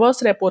than the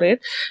reverse repo rate.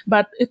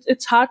 But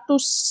it's hard to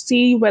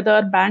see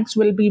whether banks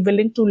will be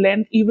willing to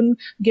lend, even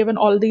given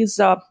all these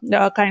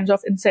kinds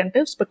of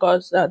incentives,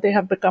 because they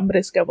have become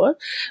risk averse.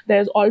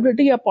 There's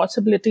already a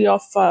possibility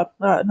of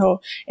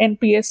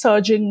NPA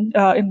surging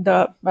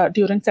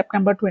during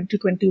September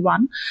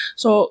 2021.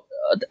 So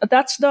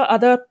that's the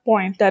other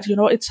point, that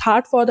it's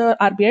hard for the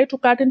RBI to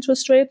cut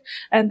interest rate,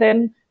 and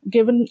then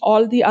given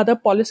all the other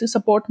policy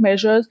support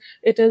measures,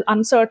 it is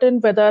uncertain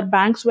whether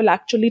banks will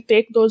actually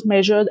take those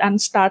measures and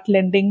start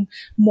lending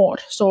more.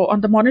 So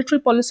on the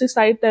monetary policy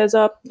side, there is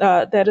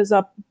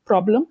a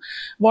problem.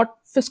 What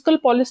fiscal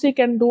policy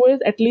can do is,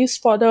 at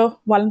least for the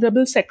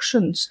vulnerable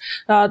sections,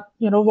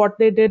 what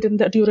they did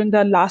during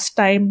the last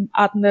time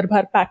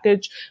Atmanirbhar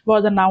package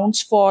was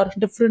announced for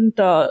different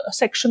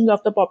sections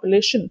of the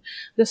population.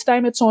 This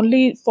time, it's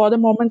only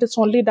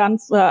done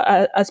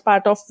as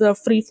part of the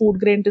free food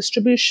grain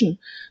distribution.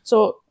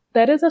 So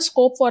there is a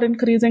scope for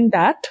increasing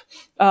that.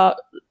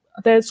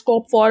 There's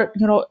scope for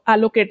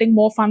allocating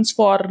more funds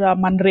for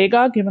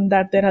Manrega, given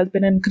that there has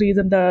been an increase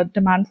in the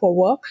demand for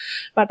work.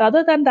 But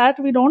other than that,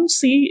 we don't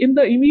see in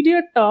the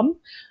immediate term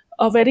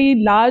a very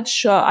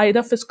large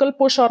either fiscal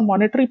push or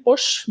monetary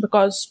push,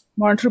 because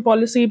monetary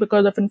policy,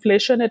 because of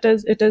inflation, it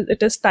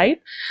is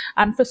tight,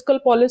 and fiscal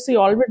policy,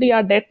 already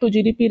our debt to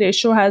GDP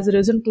ratio has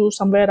risen to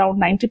somewhere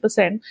around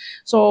 90%.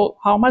 So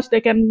how much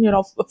they can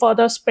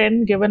further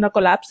spend given a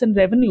collapse in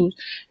revenues,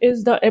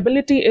 the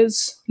ability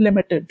is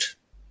limited.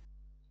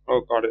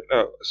 Oh, got it.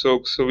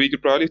 So we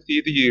could probably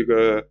see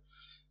the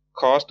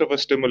cost of a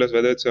stimulus,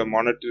 whether it's a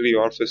monetary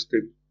or fiscal,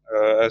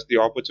 as the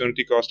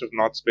opportunity cost of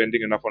not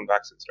spending enough on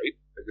vaccines, right?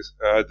 Because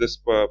at this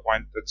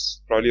point,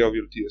 that's probably how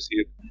we'll see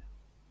it.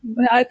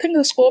 I think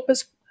the scope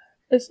is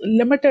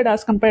limited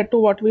as compared to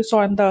what we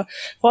saw in the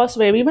first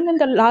wave. Even in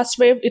the last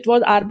wave, it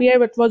was RBI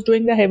which was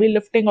doing the heavy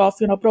lifting of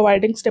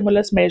providing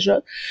stimulus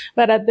measure.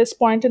 But at this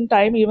point in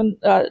time, even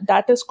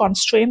that is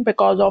constrained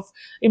because of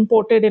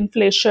imported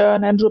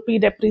inflation and rupee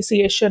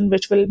depreciation,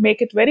 which will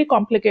make it very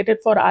complicated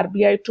for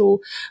RBI to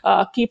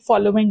keep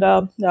following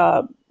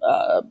a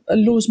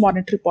loose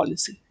monetary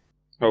policy.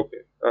 Okay.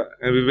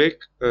 And Vivek?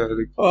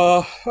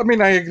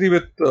 I agree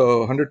with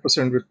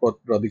 100% with what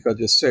Radhika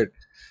just said.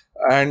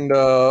 And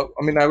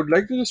I would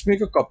like to just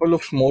make a couple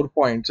of more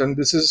points, and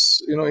this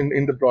is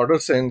in the broader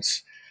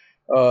sense,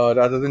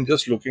 rather than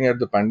just looking at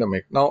the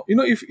pandemic. Now,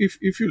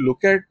 if you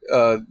look at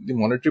the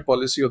monetary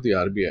policy of the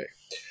RBI,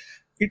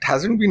 it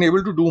hasn't been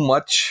able to do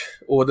much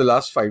over the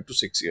last 5 to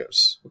 6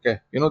 years. Okay,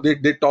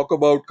 they talk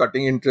about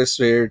cutting interest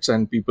rates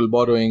and people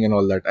borrowing and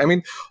all that.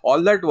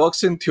 All that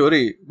works in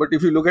theory, but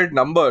if you look at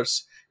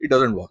numbers, it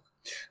doesn't work.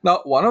 Now,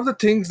 one of the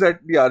things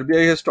that the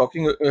RBI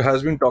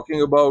has been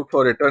talking about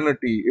for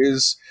eternity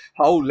is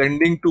how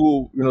lending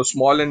to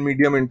small and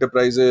medium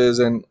enterprises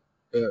and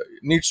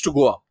needs to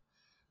go up.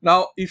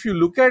 Now, if you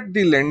look at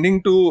the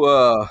lending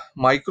to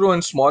micro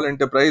and small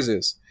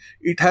enterprises,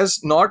 it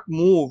has not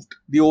moved.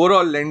 The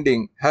overall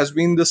lending has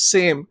been the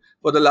same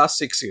for the last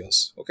 6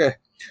 years. Okay.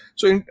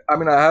 So, I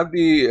have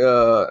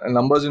the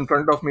numbers in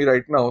front of me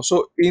right now.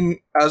 So,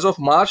 as of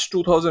March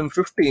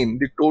 2015,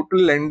 the total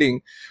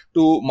lending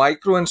to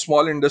micro and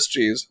small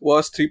industries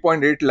was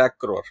 3.8 lakh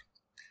crore.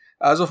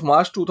 As of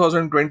March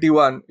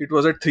 2021, it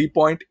was at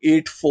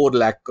 3.84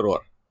 lakh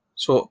crore.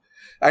 So,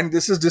 and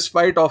this is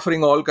despite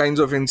offering all kinds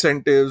of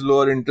incentives,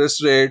 lower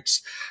interest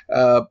rates,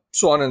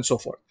 so on and so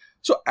forth.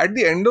 So at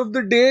the end of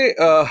the day,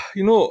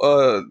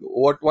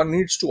 what one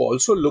needs to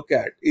also look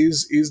at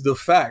is the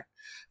fact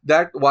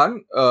that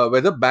one,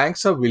 whether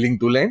banks are willing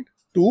to lend,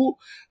 two,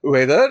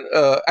 whether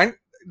and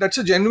that's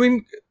a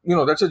genuine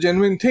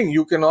thing.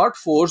 You cannot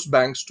force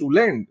banks to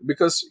lend,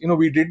 because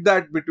we did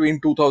that between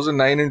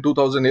 2009 and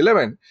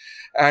 2011,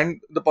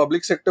 and the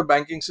public sector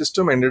banking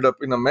system ended up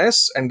in a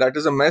mess, and that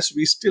is a mess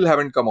we still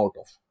haven't come out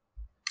of.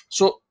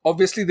 So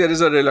obviously there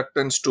is a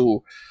reluctance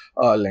to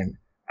lend.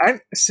 And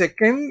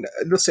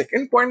the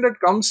second point that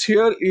comes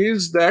here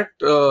is that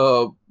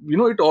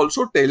it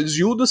also tells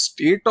you the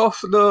state of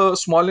the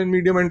small and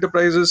medium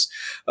enterprises,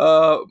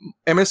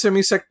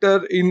 MSME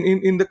sector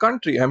in the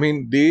country. I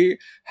mean, they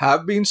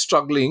have been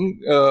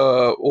struggling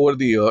over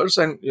the years,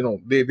 and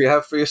they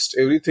have faced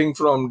everything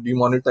from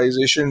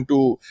demonetization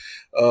to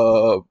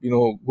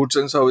goods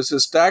and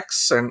services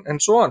tax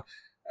and so on,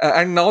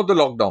 and now the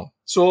lockdown.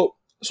 So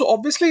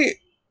obviously,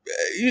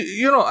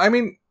 I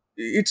mean,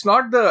 it's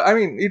not the I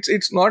mean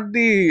it's not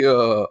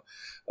the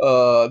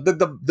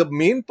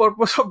main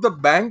purpose of the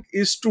bank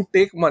is to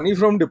take money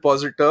from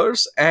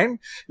depositors and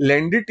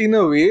lend it in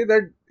a way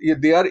that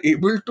they are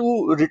able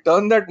to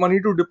return that money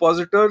to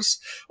depositors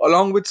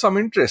along with some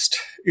interest.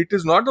 It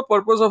is not the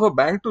purpose of a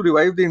bank to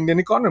revive the Indian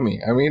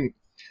economy. I mean,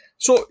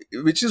 so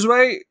which is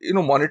why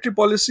monetary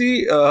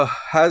policy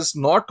has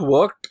not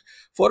worked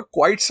for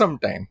quite some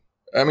time.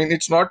 I mean,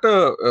 it's not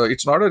a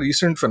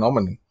recent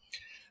phenomenon.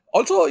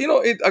 Also,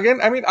 it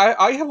again, I mean,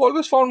 I have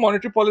always found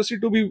monetary policy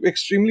to be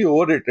extremely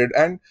overrated,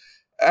 and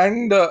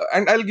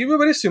I'll give you a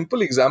very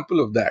simple example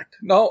of that.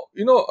 Now,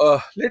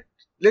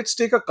 let's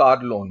take a car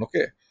loan.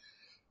 Okay,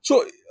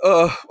 so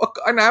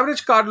an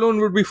average car loan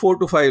would be 4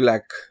 to 5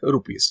 lakh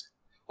rupees,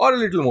 or a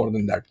little more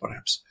than that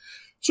perhaps.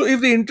 So if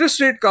the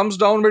interest rate comes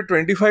down by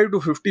 25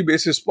 to 50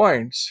 basis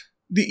points,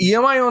 the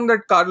EMI on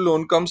that car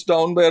loan comes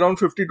down by around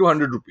 50 to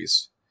 100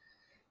 rupees.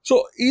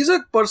 So is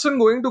a person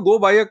going to go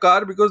buy a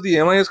car because the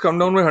EMI has come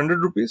down by 100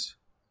 rupees?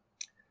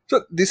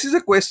 So this is a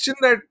question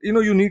that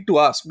you need to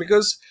ask,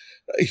 because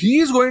he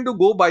is going to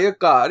go buy a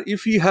car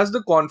if he has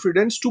the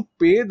confidence to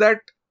pay that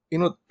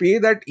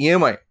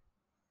EMI.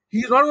 He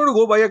is not going to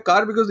go buy a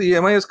car because the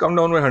EMI has come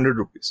down by 100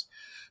 rupees.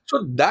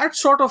 So that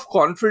sort of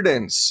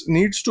confidence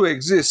needs to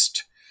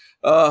exist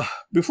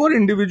before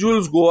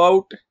individuals go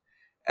out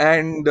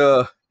and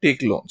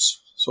take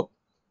loans. So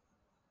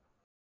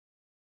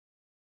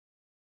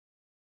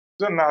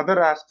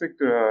another aspect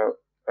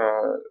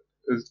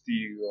is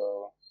the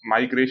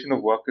migration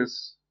of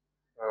workers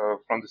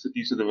from the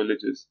cities to the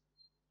villages.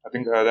 I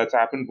think that's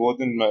happened both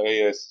in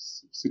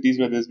cities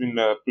where there's been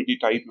a pretty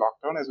tight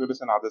lockdown, as well as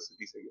in other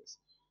cities, I guess.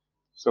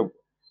 So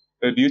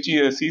do you see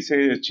a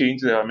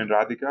change? I mean,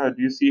 Radhika,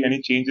 do you see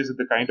any changes in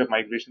the kind of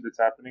migration that's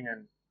happening,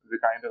 and the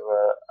kind of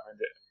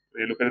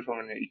you look at it from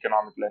an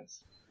economic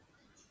lens?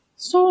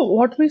 So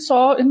what we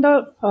saw in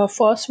the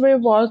first wave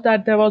was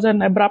that there was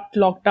an abrupt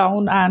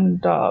lockdown, and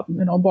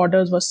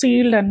borders were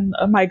sealed, and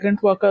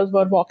migrant workers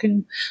were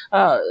walking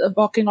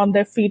on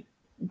their feet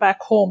back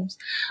homes.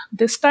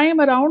 This time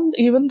around,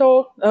 even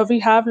though we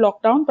have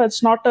lockdown, but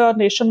it's not a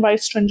nationwide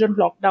stringent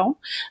lockdown,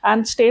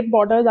 and state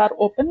borders are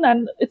open,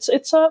 and it's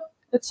a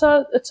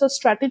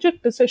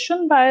strategic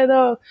decision by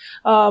the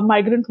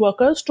migrant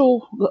workers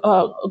to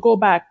go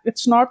back.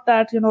 It's not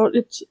that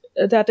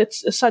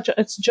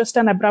it's just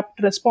an abrupt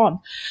response.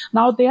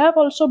 Now they have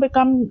also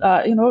become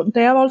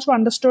they have also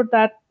understood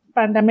that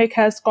pandemic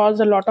has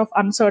caused a lot of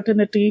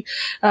uncertainty,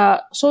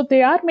 so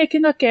they are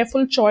making a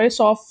careful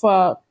choice of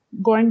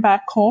going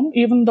back home,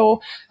 even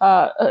though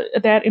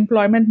their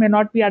employment may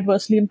not be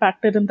adversely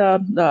impacted in the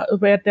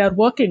where they are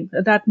working.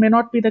 That may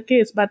not be the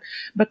case, but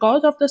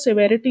because of the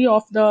severity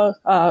of the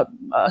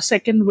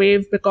second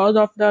wave, because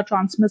of the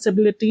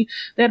transmissibility,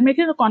 they are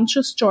making a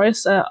conscious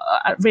choice,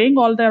 weighing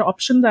all their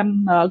options,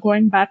 and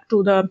going back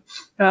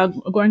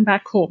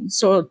home.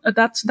 So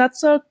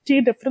that's a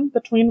key difference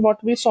between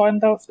what we saw in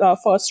the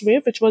first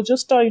wave, which was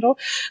just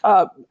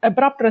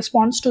abrupt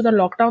response to the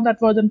lockdown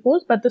that was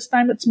imposed. But this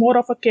time it's more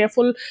of a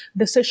careful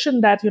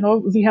decision that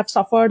we have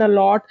suffered a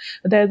lot.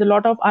 There's a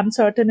lot of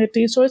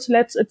uncertainty, so it's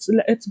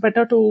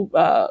better to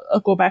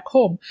go back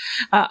home.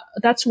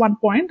 That's one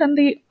point, and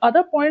the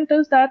other point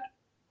is that,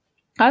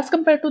 as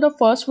compared to the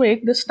first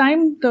wave, this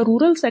time the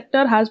rural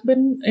sector has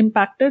been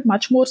impacted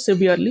much more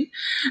severely,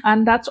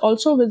 and that's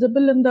also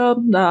visible in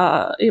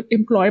the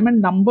employment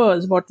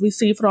numbers, what we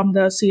see from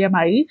the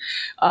CMIE.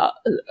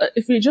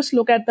 If we just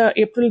look at the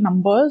April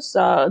numbers,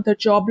 the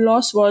job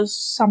loss was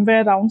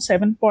somewhere around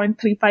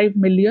 7.35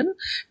 million.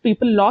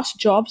 People lost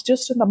jobs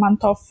just in the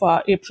month of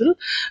April,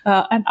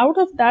 and out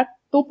of that,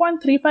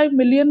 2.35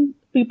 million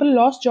people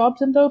lost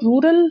jobs in the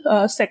rural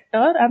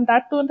sector, and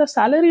that too in the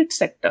salaried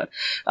sector.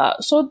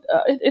 So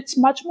it's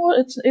much more,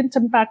 it's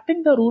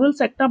impacting the rural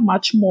sector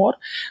much more.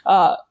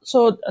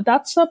 So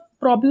that's a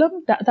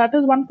problem. That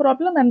is one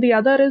problem. And the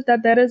other is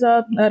that there is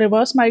a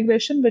reverse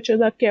migration, which is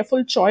a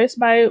careful choice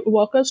by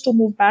workers to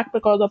move back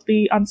because of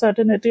the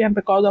uncertainty and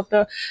because of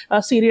the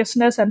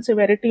seriousness and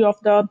severity of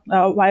the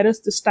virus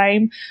this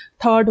time,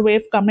 third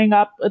wave coming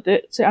up.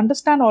 They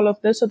understand all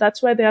of this, so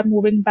that's why they are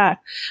moving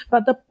back.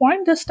 But the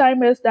point this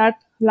time is that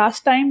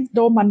last time,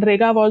 though,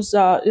 Manrega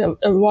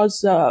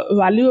was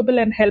valuable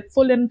and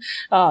helpful in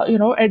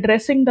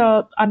addressing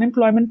the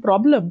unemployment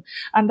problem,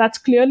 and that's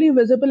clearly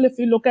visible if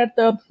you look at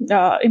the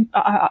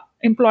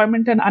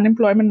employment and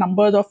unemployment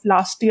numbers of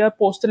last year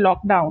post the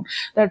lockdown.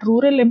 That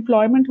rural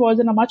employment was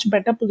in a much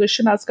better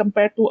position as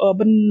compared to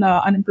urban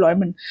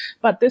unemployment.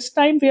 But this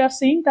time we are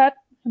seeing that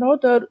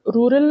the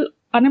rural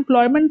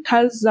unemployment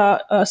has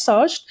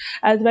surged,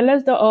 as well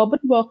as the urban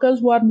workers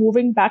who are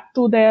moving back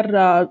to their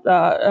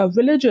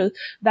villages.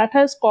 That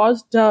has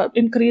caused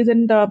increase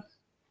in the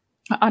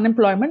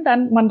unemployment,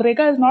 and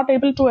Manrega is not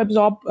able to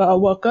absorb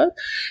workers,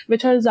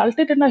 which has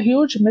resulted in a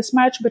huge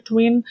mismatch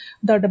between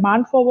the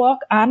demand for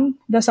work and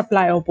the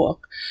supply of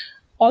work.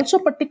 Also,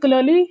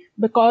 particularly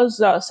because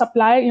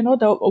supply,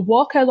 the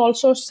work has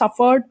also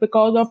suffered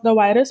because of the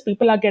virus.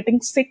 People are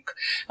getting sick.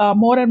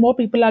 More and more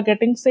people are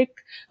getting sick.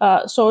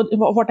 So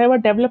whatever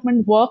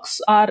development works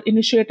are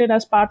initiated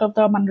as part of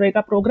the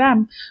Manrega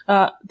program,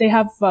 they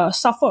have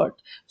suffered.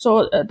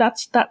 So that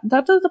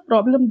is the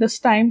problem this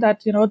time,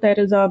 that there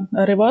is a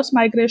reverse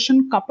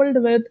migration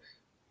coupled with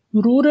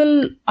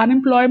rural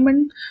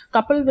unemployment,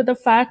 coupled with the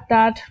fact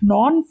that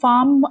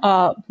non-farm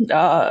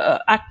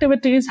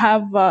activities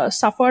have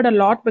suffered a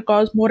lot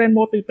because more and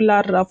more people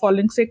are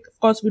falling sick. Of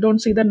course, we don't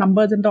see the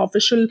numbers in the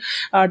official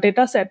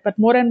data set, but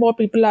more and more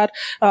people are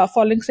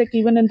falling sick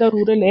even in the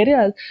rural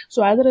areas.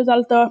 So as a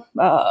result,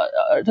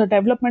 the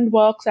development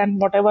works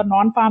and whatever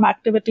non-farm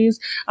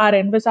activities are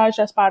envisaged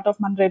as part of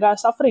Manrega are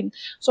suffering.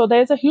 So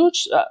there is a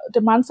huge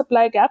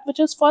demand-supply gap, which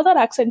is further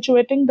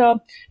accentuating the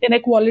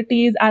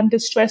inequalities and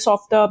distress of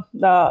the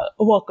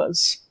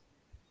workers.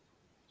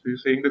 So you're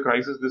saying the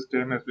crisis this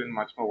time has been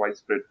much more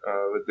widespread,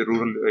 with the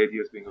rural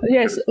areas being affected?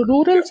 Yes,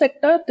 rural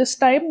sector this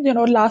time,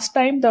 last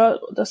time the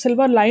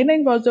silver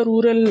lining was the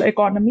rural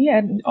economy,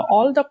 and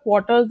all the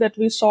quarters that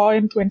we saw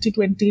in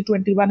 2020,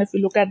 21, if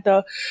you look at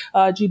the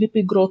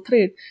GDP growth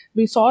rate,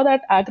 we saw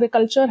that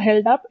agriculture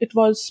held up, it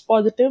was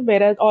positive,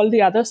 whereas all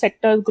the other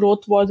sectors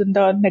growth was in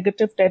the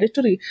negative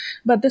territory.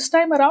 But this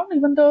time around,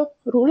 even the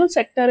rural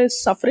sector is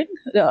suffering.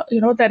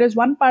 There is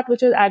one part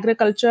which is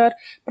agriculture,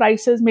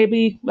 prices may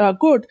be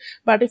good,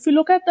 but if you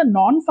look at the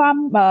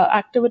non-farm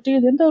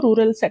activities in the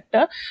rural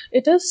sector,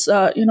 it is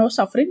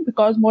suffering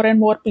because more and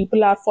more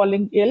people are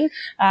falling ill,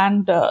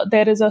 and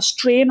there is a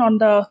strain on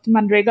the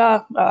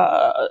Manrega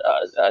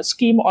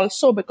scheme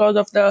also because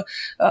of the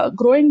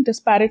growing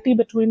disparity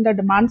between the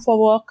demand for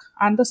work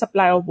and the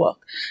supply of work.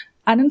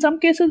 And in some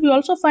cases, we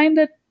also find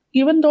that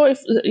even though if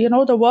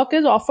the work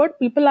is offered,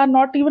 people are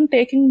not even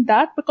taking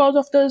that because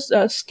of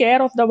the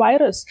scare of the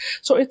virus.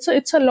 So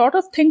it's a lot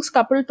of things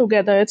coupled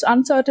together. It's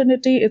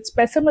uncertainty, it's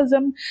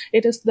pessimism,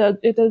 it is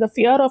the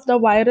fear of the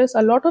virus,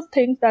 a lot of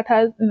things that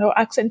has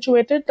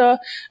accentuated the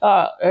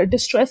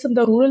distress in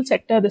the rural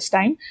sector this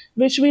time,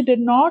 which we did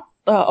not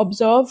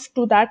observe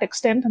to that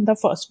extent in the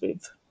first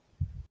wave.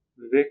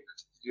 Vivek,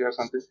 do you have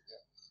something?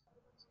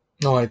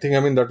 No, I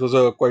think that was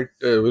a quite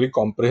very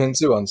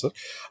comprehensive answer.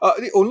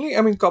 The only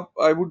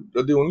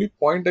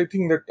point I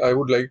think that I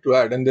would like to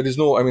add, and there is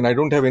no, I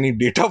don't have any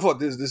data for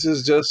this. This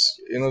is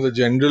just the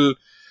general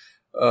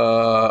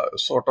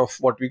sort of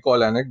what we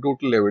call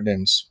anecdotal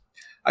evidence.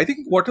 I think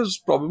what has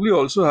probably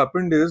also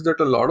happened is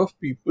that a lot of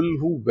people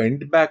who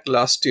went back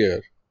last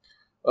year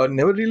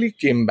never really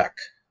came back.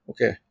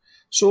 Okay,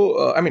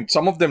 so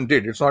some of them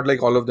did. It's not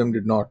like all of them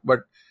did not, but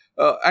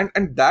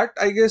and that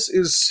I guess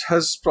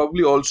has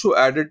probably also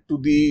added to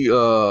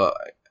the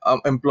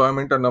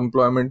employment and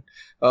unemployment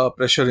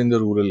pressure in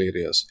the rural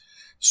areas.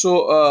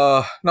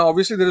 So now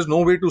obviously there is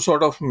no way to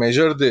sort of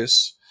measure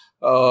this,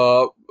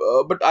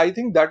 but I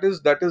think that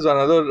is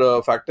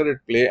another factor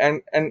at play.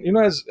 And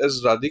as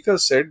Radhika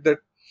said, that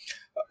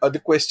the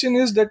question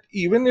is that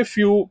even if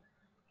you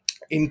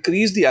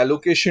increase the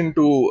allocation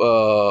to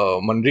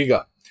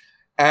Manrega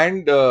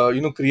and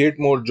create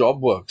more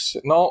job works,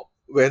 now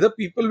whether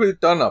people will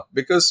turn up,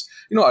 because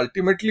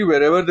ultimately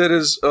wherever there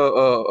is a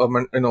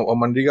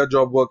Manrega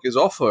job work is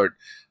offered,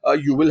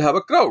 you will have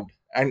a crowd,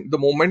 and the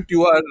moment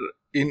you are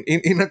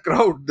in a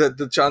crowd,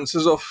 the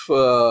chances of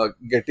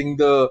getting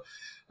the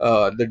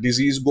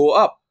disease go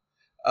up.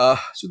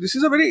 So this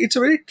is it's a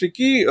very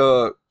tricky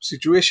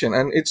situation,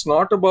 and it's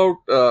not about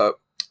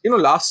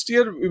last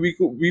year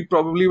we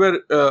probably were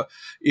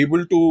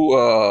able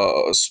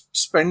to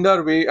spend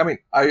our way.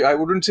 I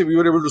wouldn't say we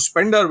were able to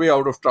spend our way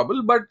out of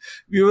trouble, but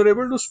we were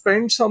able to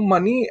spend some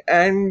money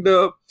and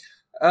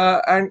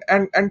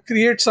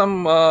create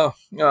some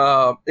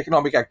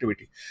economic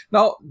activity.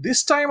 Now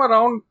this time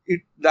around,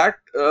 that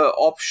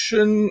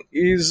option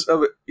is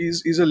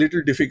a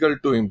little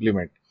difficult to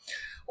implement.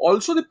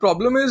 Also, the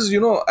problem is,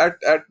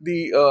 at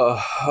the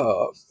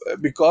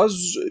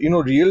because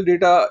real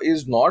data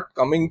is not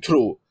coming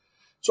through.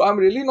 So I'm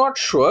really not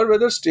sure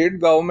whether state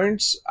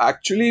governments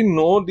actually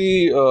know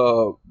the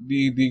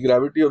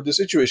gravity of the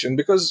situation,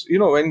 because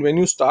when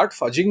you start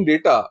fudging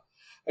data,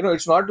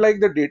 it's not like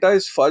the data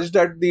is fudged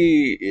at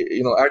the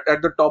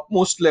at the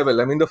topmost level.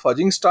 The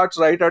fudging starts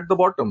right at the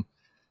bottom.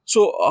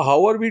 So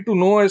how are we to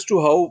know as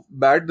to how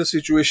bad the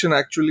situation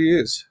actually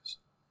is?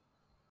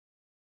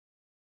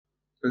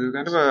 So it's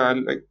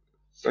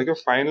kind of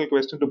a final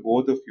question to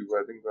both of you.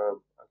 I think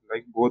I'd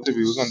like both of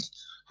you on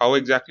how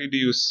exactly do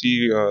you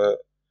see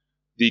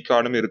the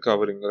economy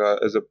recovering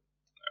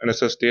in a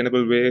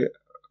sustainable way,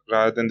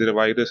 rather than the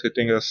virus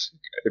hitting us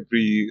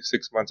every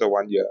 6 months or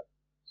 1 year.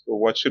 So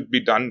what should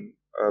be done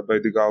by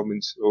the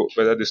governments,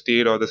 whether the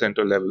state or the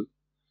central level,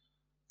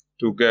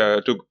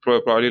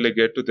 probably like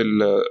get to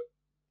the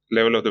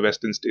level of the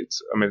Western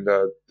states. I mean,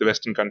 the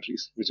Western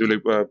countries, which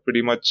will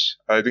pretty much.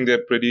 I think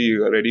they're pretty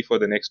ready for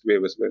the next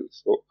wave as well.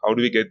 So how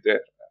do we get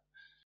there?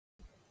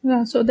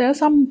 Yeah, so there are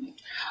some,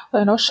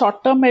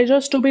 short-term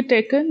measures to be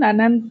taken, and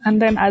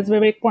then, as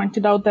Vivek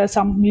pointed out, there are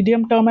some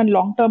medium-term and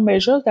long-term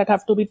measures that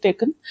have to be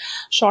taken.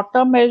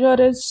 Short-term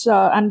measure is,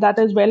 and that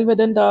is well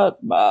within the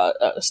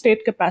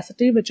state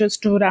capacity, which is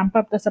to ramp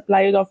up the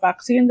supplies of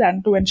vaccines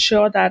and to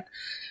ensure that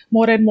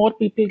more and more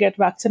people get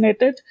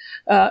vaccinated.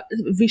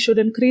 We should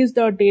increase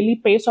the daily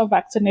pace of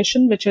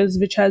vaccination, which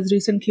has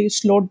recently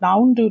slowed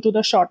down due to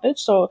the shortage.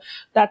 So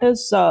that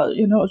is,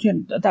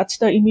 that's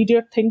the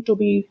immediate thing to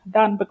be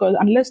done, because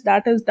unless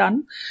that is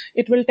done,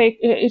 it will take,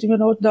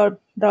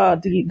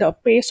 the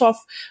pace of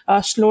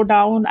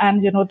slowdown,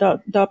 and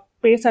the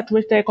pace at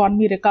which the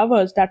economy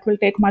recovers, that will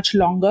take much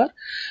longer.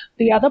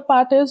 The other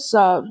part is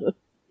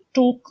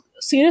to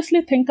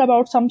seriously think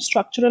about some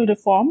structural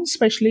reforms,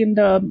 especially in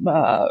the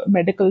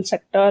medical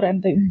sector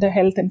and in the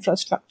health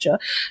infrastructure.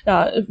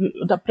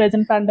 The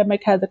present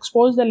pandemic has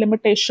exposed the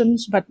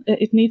limitations, but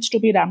it needs to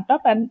be ramped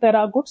up. And there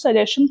are good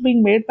suggestions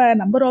being made by a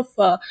number of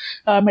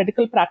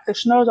medical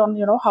practitioners on,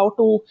 how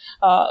to,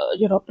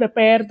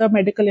 prepare the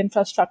medical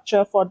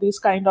infrastructure for these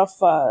kind of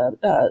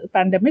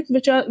pandemics,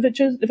 which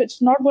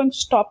is not going to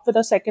stop with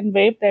a second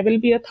wave. There will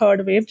be a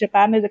third wave.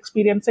 Japan is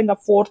experiencing a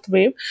fourth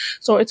wave,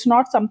 so it's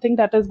not something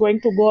that is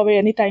going to go away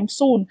anytime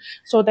soon.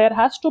 So there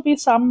has to be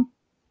some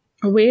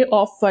way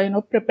of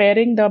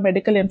preparing the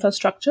medical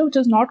infrastructure, which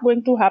is not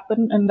going to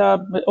happen in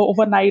the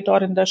overnight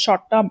or in the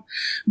short term,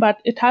 but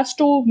it has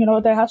to,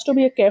 there has to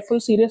be a careful,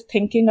 serious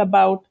thinking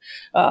about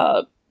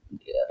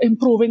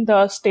improving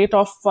the state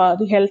of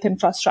the health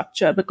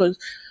infrastructure, because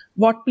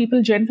what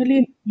people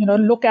generally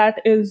look at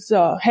is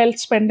health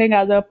spending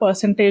as a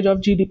percentage of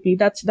GDP.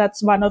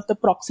 That's one of the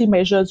proxy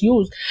measures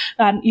used,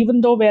 and even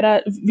though we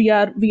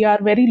are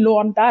very low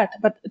on that,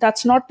 but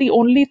that's not the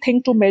only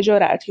thing to measure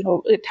at.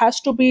 It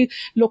has to be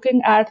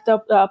looking at the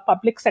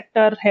public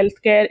sector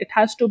healthcare. It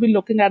has to be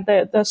looking at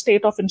the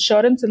state of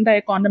insurance in the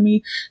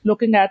economy,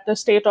 looking at the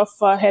state of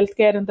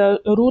healthcare in the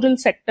rural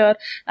sector,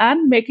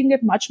 and making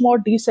it much more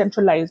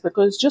decentralized.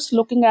 Because just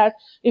looking at,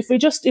 if we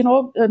just in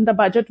the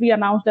budget we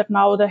announced that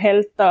now the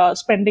health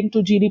spending to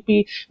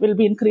GDP will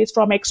be increased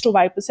from X to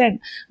Y%.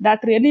 That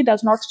really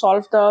does not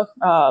solve the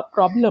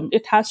problem.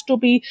 It has to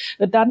be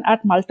done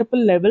at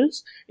multiple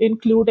levels,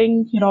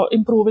 including,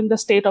 improving the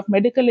state of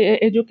medical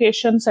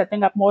education,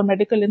 setting up more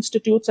medical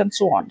institutes, and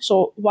so on.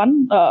 So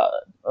one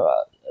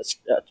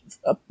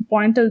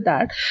point is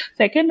that.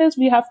 Second is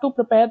we have to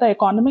prepare the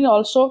economy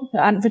also,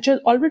 and which has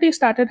already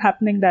started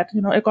happening, that,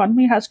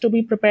 economy has to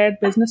be prepared,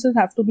 businesses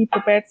have to be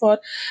prepared for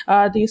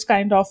these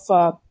kind of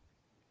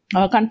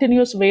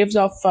continuous waves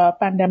of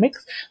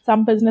pandemics.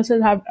 Some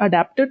businesses have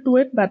adapted to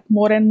it, but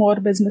more and more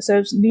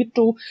businesses need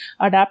to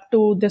adapt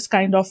to this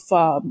kind of,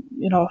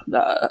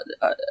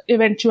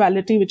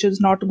 eventuality, which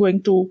is not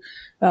going to,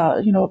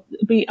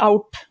 be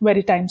out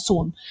very time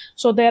soon.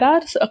 So there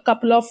are a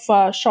couple of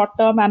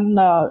short-term and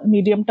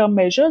medium-term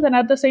measures, and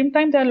at the same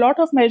time, there are a lot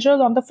of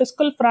measures on the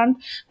fiscal front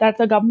that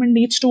the government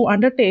needs to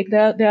undertake.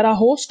 There are a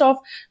host of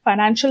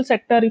financial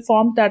sector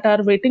reforms that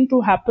are waiting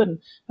to happen.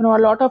 A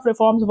lot of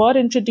reforms were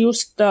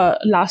introduced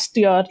last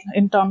year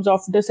in terms of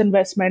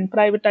disinvestment,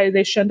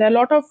 privatization. There are a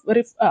lot of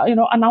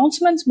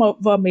announcements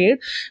were made,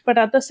 but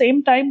at the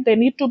same time, they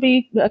need to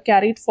be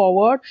carried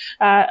forward.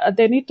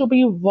 They need to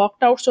be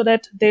worked out so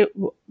that they,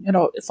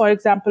 for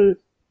example,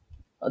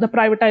 the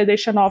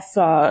privatization of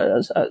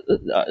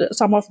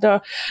some of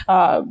the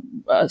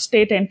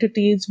state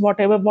entities,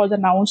 whatever was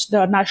announced,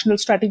 the national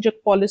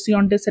strategic policy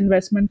on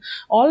disinvestment,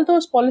 all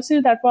those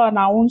policies that were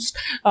announced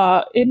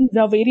in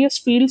the various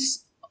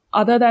fields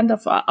other than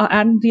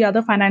the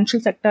other financial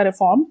sector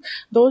reform,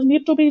 those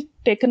need to be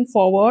taken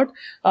forward.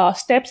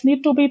 Steps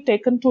need to be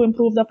taken to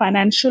improve the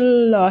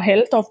financial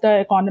health of the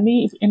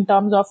economy in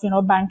terms of,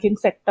 banking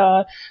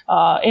sector,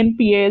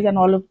 NPAs, and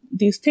all of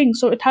these things.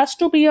 So it has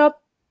to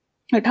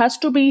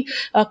be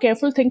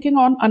careful thinking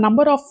on a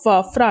number of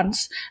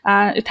fronts.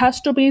 It has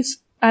to be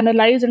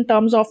analyzed in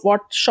terms of what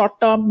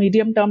short-term,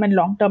 medium-term, and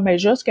long-term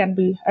measures can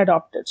be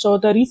adopted. So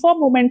the reform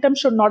momentum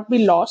should not be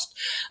lost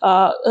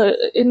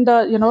in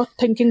the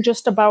thinking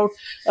just about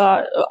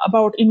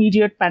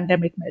immediate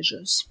pandemic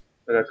measures.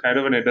 That's kind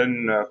of an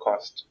hidden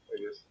cost, I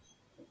guess.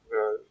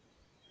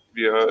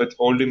 It's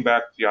holding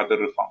back the other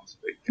reforms.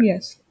 Right?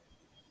 Yes.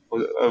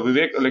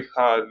 Vivek, to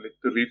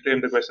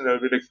reframe the question,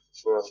 that would be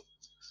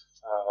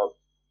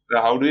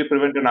how do we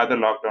prevent another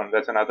lockdown?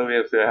 That's another way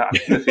of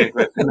asking the same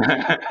question.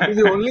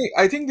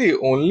 I think the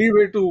only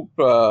way to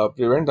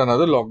prevent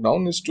another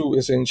lockdown is to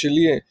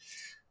essentially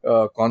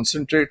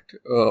concentrate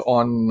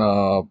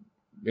on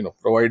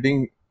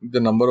providing the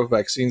number of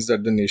vaccines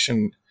that the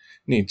nation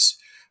needs.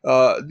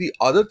 The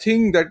other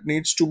thing that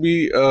needs to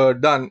be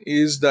done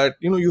is that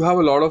you have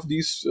a lot of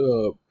these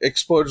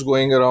experts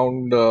going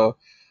around,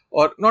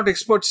 or not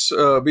experts,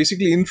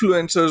 basically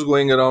influencers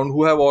going around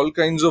who have all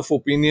kinds of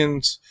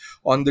opinions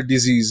on the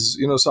disease.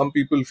 Some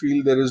people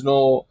feel there is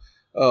no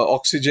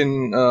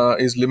oxygen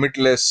is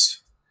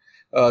limitless.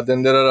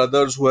 Then there are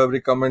others who have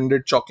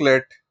recommended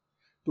chocolate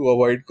to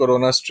avoid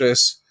corona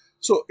stress.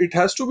 So it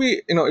has to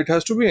be, it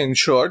has to be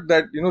ensured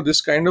that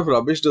this kind of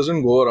rubbish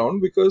doesn't go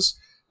around, because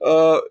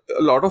a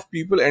lot of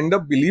people end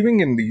up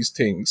believing in these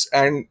things,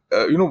 and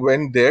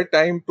when their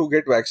time to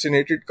get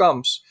vaccinated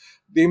comes,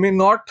 they may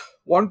not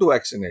want to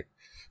vaccinate.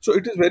 So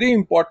it is very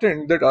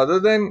important that, other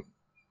than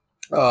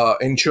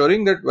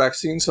ensuring that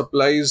vaccine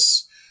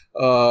supplies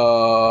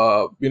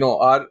are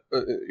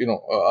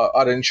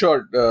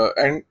ensured,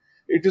 and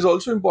it is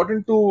also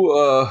important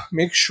to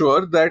make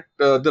sure that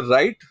the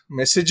right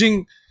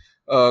messaging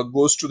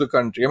goes to the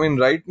country. I mean,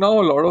 right now,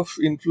 a lot of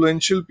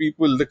influential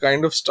people, the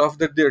kind of stuff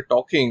that they're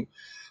talking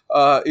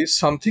is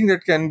something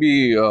that can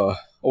be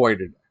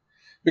avoided,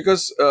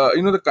 because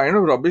the kind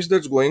of rubbish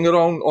that's going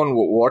around on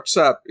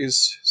WhatsApp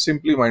is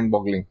simply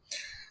mind-boggling.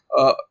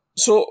 Uh,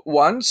 so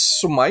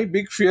my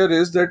big fear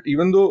is that,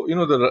 even though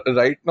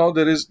right now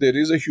there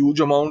is a huge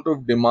amount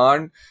of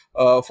demand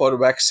for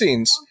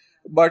vaccines,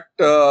 but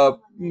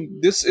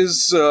this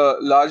is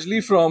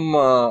largely from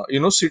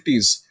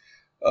cities.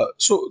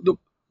 So the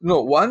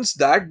once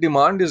that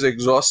demand is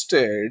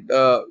exhausted,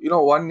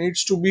 one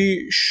needs to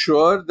be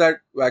sure that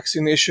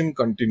vaccination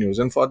continues,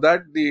 and for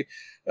that the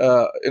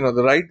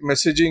right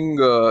messaging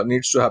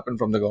needs to happen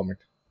from the government.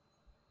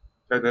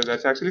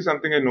 That's actually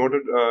something I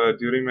noted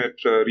during my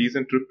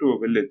recent trip to a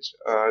village.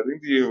 I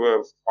think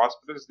the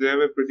hospitals there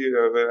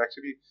were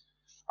actually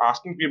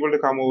asking people to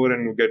come over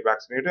and get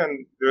vaccinated,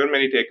 and there were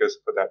many takers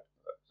for that.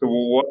 So,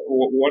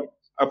 what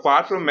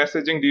apart from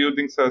messaging, do you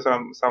think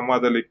some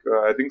other, like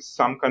I think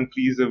some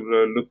countries have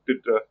looked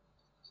at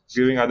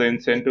giving other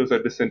incentives or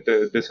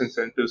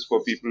disincentives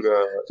for people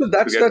So to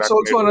that's get also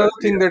vaccinated? another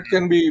thing that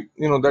can be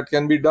that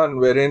can be done,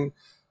 wherein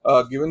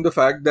given the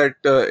fact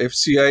that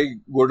FCI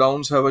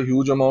godowns have a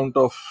huge amount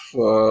of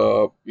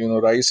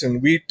rice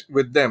and wheat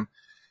with them,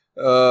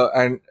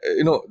 and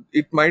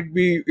it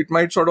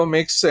might sort of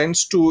make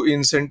sense to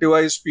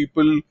incentivize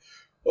people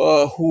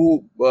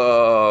who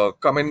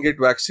come and get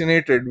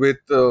vaccinated with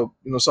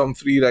some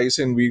free rice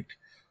and wheat,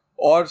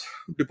 or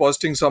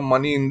depositing some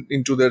money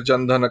into their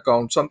Jan-Dhan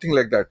account, something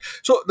like that.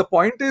 So the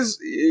point is,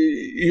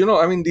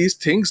 I mean, these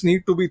things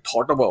need to be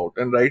thought about,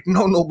 and right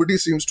now nobody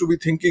seems to be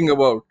thinking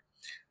about.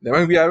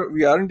 I mean,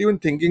 we aren't even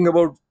thinking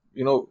about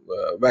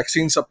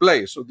vaccine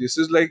supply. So this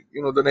is like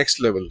the next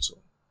level. So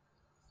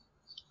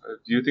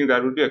Do you think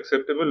that would be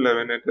acceptable?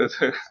 I mean,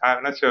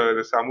 I'm not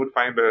sure. Some would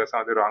find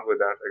something wrong with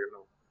that.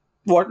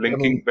 what I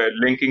Linking mean,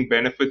 linking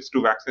benefits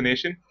to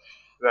vaccination.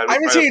 That I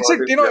would mean, find see, a it's a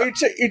problem. you know, Yeah.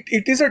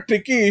 it is a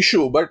tricky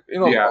issue, but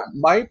Yeah.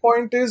 my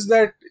point is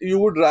that you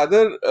would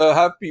rather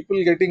have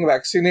people getting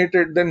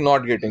vaccinated than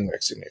not getting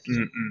vaccinated.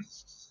 Mm-mm.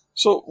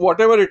 So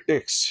whatever it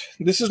takes.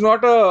 This is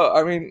not a.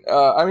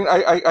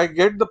 I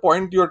get the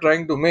point you're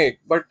trying to make,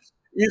 but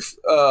if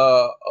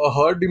a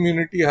herd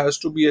immunity has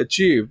to be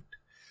achieved,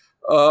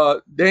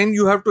 then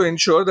you have to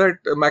ensure that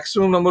a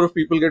maximum number of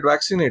people get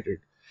vaccinated.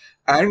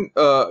 And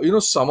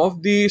some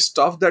of the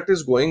stuff that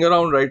is going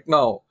around right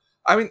now.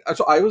 I mean,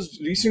 so I was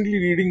recently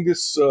reading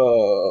this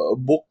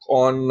book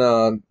on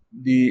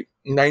the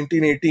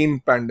 1918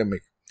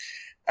 pandemic,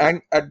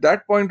 and at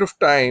that point of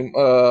time,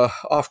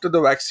 after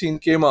the vaccine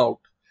came out,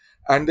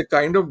 and the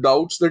kind of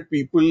doubts that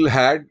people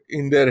had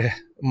in their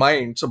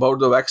minds about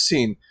the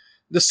vaccine,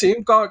 the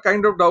same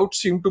kind of doubts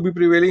seem to be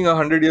prevailing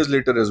 100 years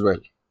later as well.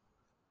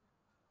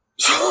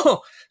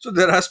 So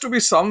there has to be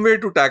some way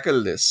to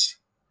tackle this.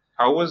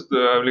 How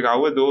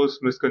were those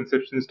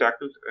misconceptions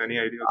tackled? Any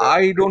idea of that?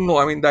 I don't know.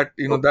 I mean, that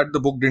that the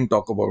book didn't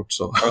talk about.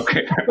 So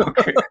Okay.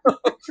 Okay.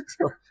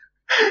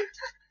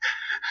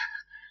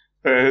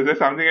 Is there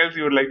something else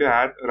you would like to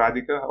add,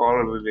 Radhika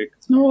or Vivek?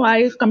 No,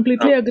 I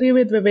completely agree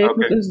with Vivek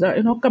Okay. because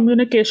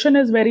communication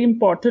is very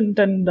important,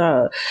 and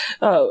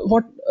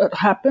what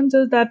happens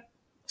is that,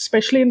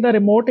 especially in the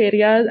remote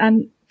areas,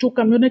 and to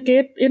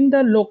communicate in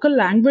the local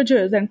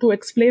languages and to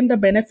explain the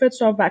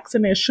benefits of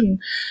vaccination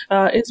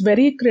is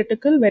very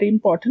critical, very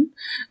important.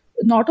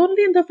 Not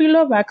only in the field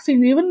of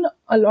vaccine, even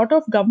a lot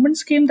of government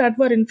schemes that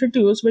were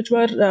introduced, which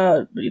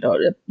were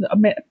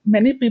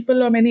many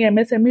people or many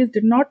MSMEs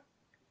did not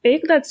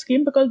take that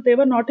scheme because they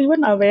were not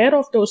even aware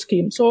of those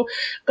schemes. So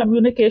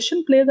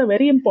communication plays a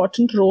very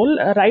important role.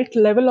 A right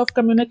level of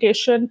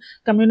communication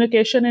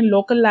in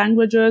local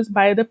languages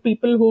by the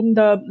people whom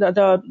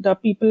the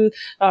people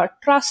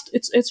trust.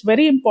 It's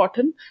very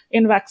important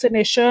in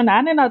vaccination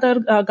and in other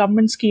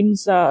government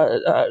schemes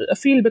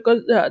field,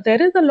 because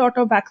there is a lot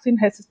of vaccine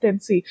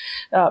hesitancy.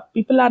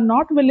 People are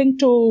not willing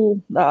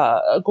to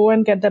go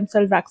and get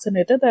themselves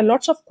vaccinated. There are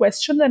lots of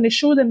questions and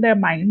issues in their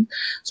mind.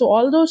 So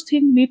all those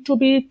things need to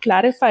be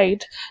clarified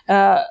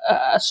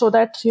so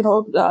that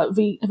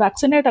we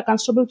vaccinate a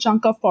considerable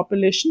chunk of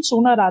population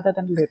sooner rather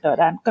than later.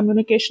 And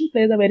communication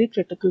plays a very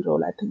critical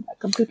role. I think I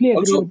completely agree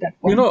also, with that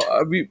point.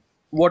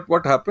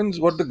 what happens,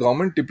 what the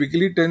government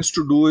typically tends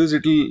to do is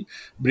it'll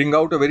bring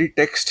out a very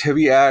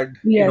text-heavy ad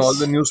in all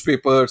the Yes.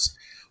 newspapers.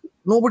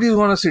 Nobody's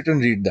gonna sit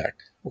and read that.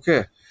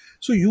 Okay.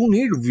 So you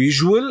need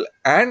visual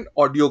and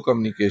audio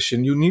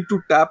communication. You need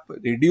to tap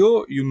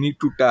radio. You need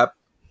to tap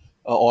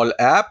all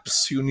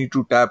apps. You need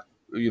to tap,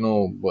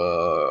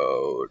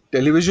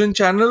 television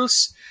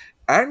channels,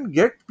 and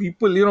get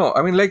people.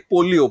 I mean, like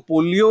polio,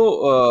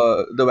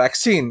 the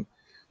vaccine.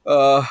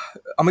 Uh,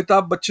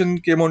 Amitabh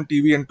Bachchan came on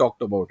TV and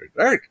talked about it,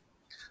 right?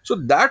 So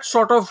that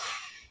sort of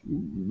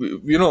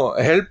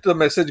helped the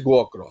message go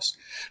across.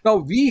 Now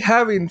we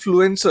have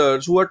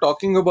influencers who are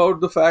talking about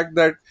the fact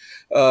that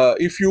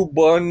if you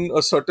burn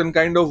a certain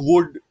kind of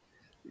wood,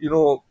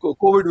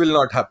 COVID will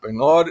not happen.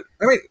 Or,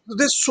 I mean,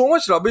 there's so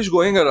much rubbish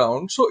going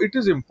around. So it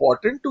is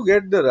important to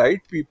get the right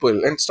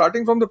people, and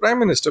starting from the Prime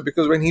Minister,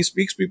 because when he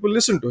speaks, people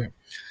listen to him.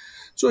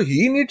 So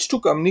he needs to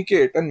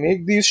communicate and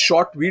make these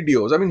short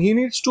videos. I mean, he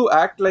needs to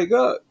act like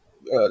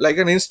like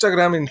an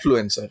Instagram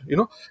influencer.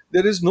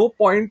 There is no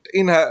point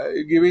in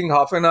giving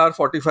half an hour,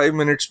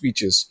 45-minute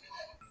speeches.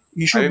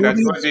 He I should think do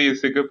that's what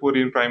these the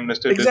Singaporean Prime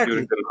Minister did exactly.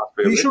 during the last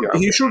wave. He right? should Yeah,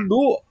 he okay. should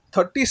do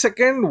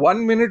 30-second,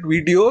 1-minute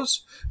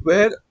videos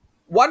where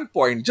one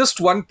point,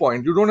 just one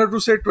point. You don't have to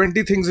say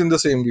 20 things in the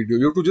same video.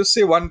 You have to just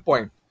say one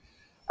point,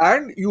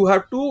 and you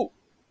have to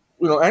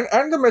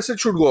and the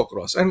message should go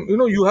across. And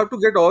you have to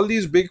get all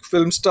these big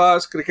film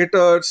stars,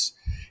 cricketers,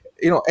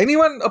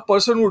 anyone a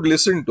person would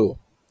listen to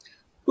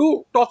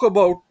talk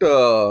about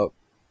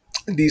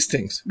these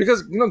things,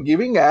 because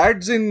giving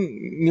ads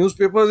in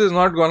newspapers is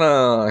not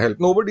gonna help.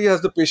 Nobody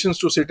has the patience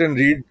to sit and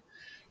read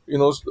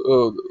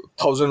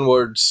 1,000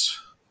 words.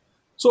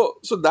 So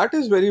that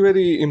is very,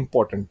 very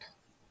important.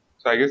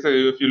 So I guess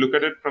if you look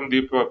at it from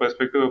the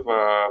perspective of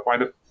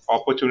point of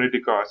opportunity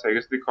cost, I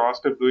guess the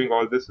cost of doing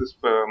all this is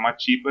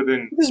much cheaper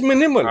than It is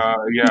minimal.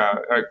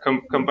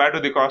 compared to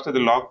the cost of the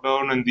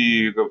lockdown and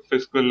the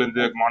fiscal and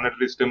the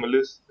monetary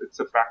stimulus. It's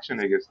a fraction,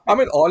 I guess. I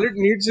mean, all it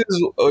needs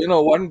is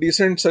one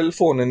decent cell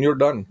phone and you're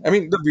done. I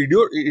mean, the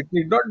video, it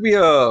need not be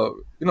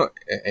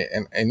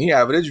any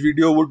average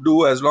video would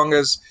do, as long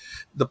as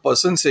the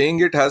person saying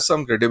it has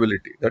some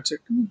credibility. That's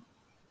it.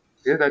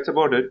 Yeah, that's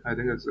about it. I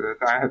think it's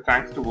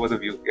thanks to both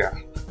of you. Yeah.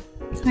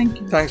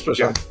 Thank you. Thanks,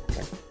 Prashant. Yeah.